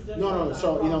better. it's just No. like that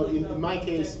So conflict in of my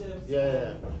case, objectives.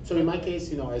 yeah. So in my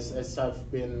case, as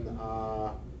I've been,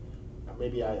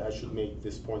 maybe I should make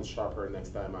this point sharper next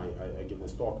time I give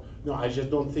this talk. No, I just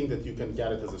don't think that you can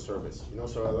get it as a service.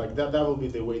 So like that will be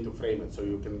the way to frame it. So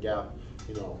you can get,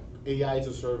 AI as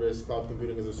a service, cloud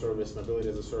computing as a service, mobility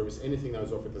as a service, anything that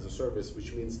is offered as a service,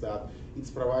 which means that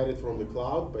it's provided from the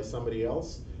cloud by somebody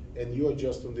else, and you're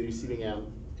just on the receiving end,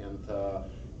 and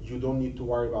you don't need to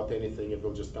worry about anything. It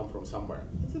will just come from somewhere.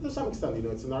 To some extent,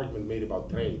 it's an argument made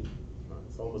about trade.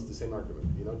 It's almost the same argument.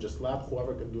 Just let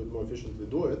whoever can do it more efficiently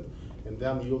do it, and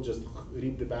then you'll just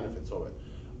reap the benefits of it.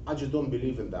 I just don't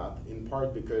believe in that, in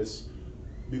part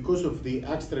because of the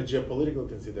extra geopolitical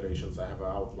considerations I have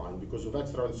outlined, because of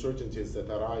extra uncertainties that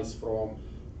arise from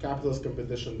capitalist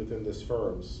competition within these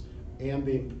firms, and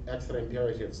the extra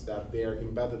imperatives that their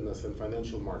embeddedness in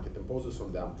financial market imposes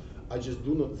on them, I just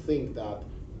do not think that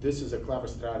this is a clever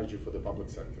strategy for the public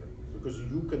sector, because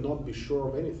you cannot be sure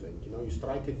of anything. You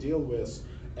strike a deal with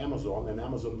Amazon, and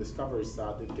Amazon discovers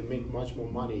that it can make much more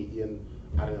money in,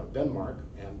 Denmark,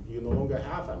 and you no longer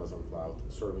have Amazon Cloud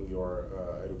serving your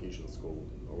education school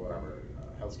or whatever,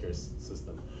 healthcare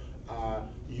system.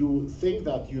 You think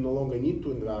that you no longer need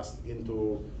to invest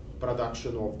into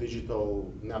production of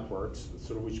digital networks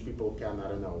through which people can,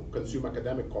 consume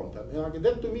academic content. And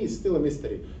that to me is still a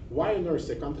mystery. Why on earth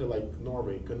a country like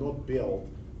Norway cannot build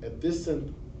a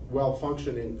decent,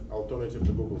 well-functioning alternative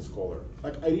to Google Scholar?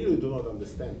 I really do not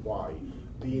understand why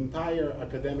the entire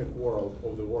academic world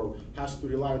of the world has to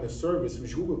rely on a service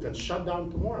which Google can shut down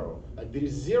tomorrow. There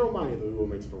is zero money that Google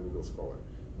makes from Google Scholar.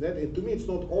 To me, it's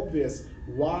not obvious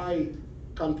why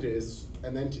countries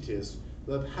and entities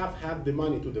that have had the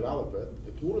money to develop it,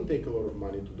 it wouldn't take a lot of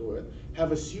money to do it,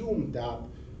 have assumed that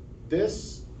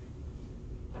this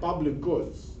public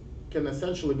goods can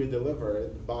essentially be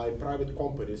delivered by private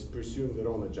companies pursuing their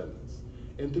own agendas.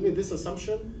 And to me, this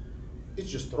assumption is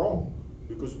just wrong,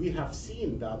 because we have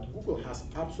seen that Google has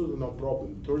absolutely no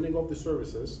problem turning off the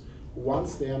services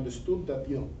once they understood that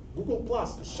Google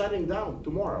Plus is shutting down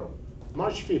tomorrow,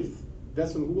 March 5th.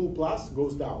 That's when Google Plus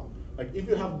goes down. If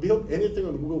you have built anything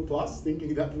on Google Plus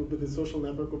thinking that will be the social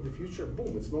network of the future,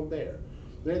 boom, it's not there.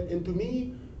 Right? And to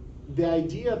me, the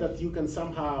idea that you can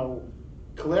somehow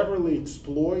cleverly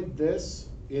exploit this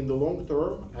in the long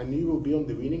term and you will be on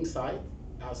the winning side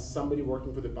as somebody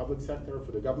working for the public sector or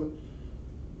for the government,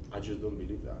 I just don't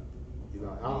believe that.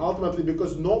 Ultimately,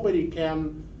 because nobody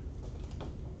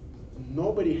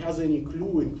has any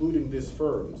clue, including these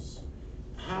firms,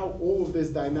 how all of these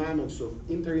dynamics of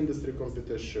inter-industry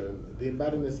competition, the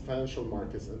embeddedness of financial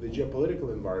markets, and the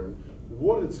geopolitical environment,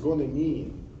 what it's going to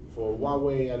mean for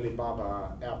Huawei,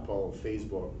 Alibaba, Apple,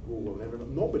 Facebook, Google, and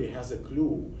everyone. Nobody has a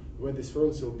clue where these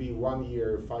firms will be 1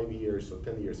 year, 5 years, or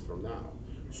 10 years from now.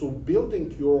 So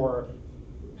building your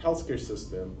healthcare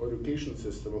system, or education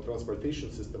system, or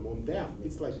transportation system on them,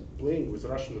 it's like playing with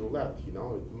Russian roulette.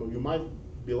 You might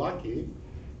be lucky,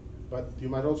 but you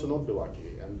might also not be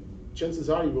lucky. And chances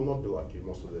are you will not be lucky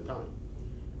most of the time.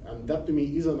 And that to me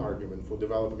is an argument for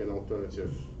developing an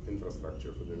alternative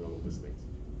infrastructure for doing all of these things.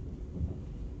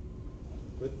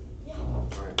 Good? Yeah. All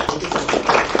right. Thank you so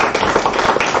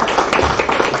much.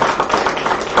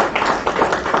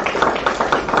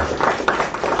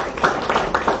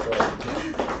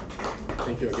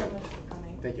 Thank you again. So much for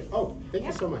coming. Thank you. Oh, thank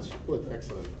you so much. Good,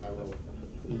 excellent. I will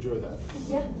enjoy that.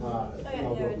 Yeah. I'll yeah,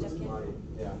 go we're with just kidding.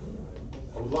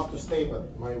 I would love to stay,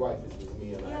 but my wife is with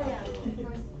me, and I Yeah, have yeah, to of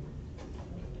course.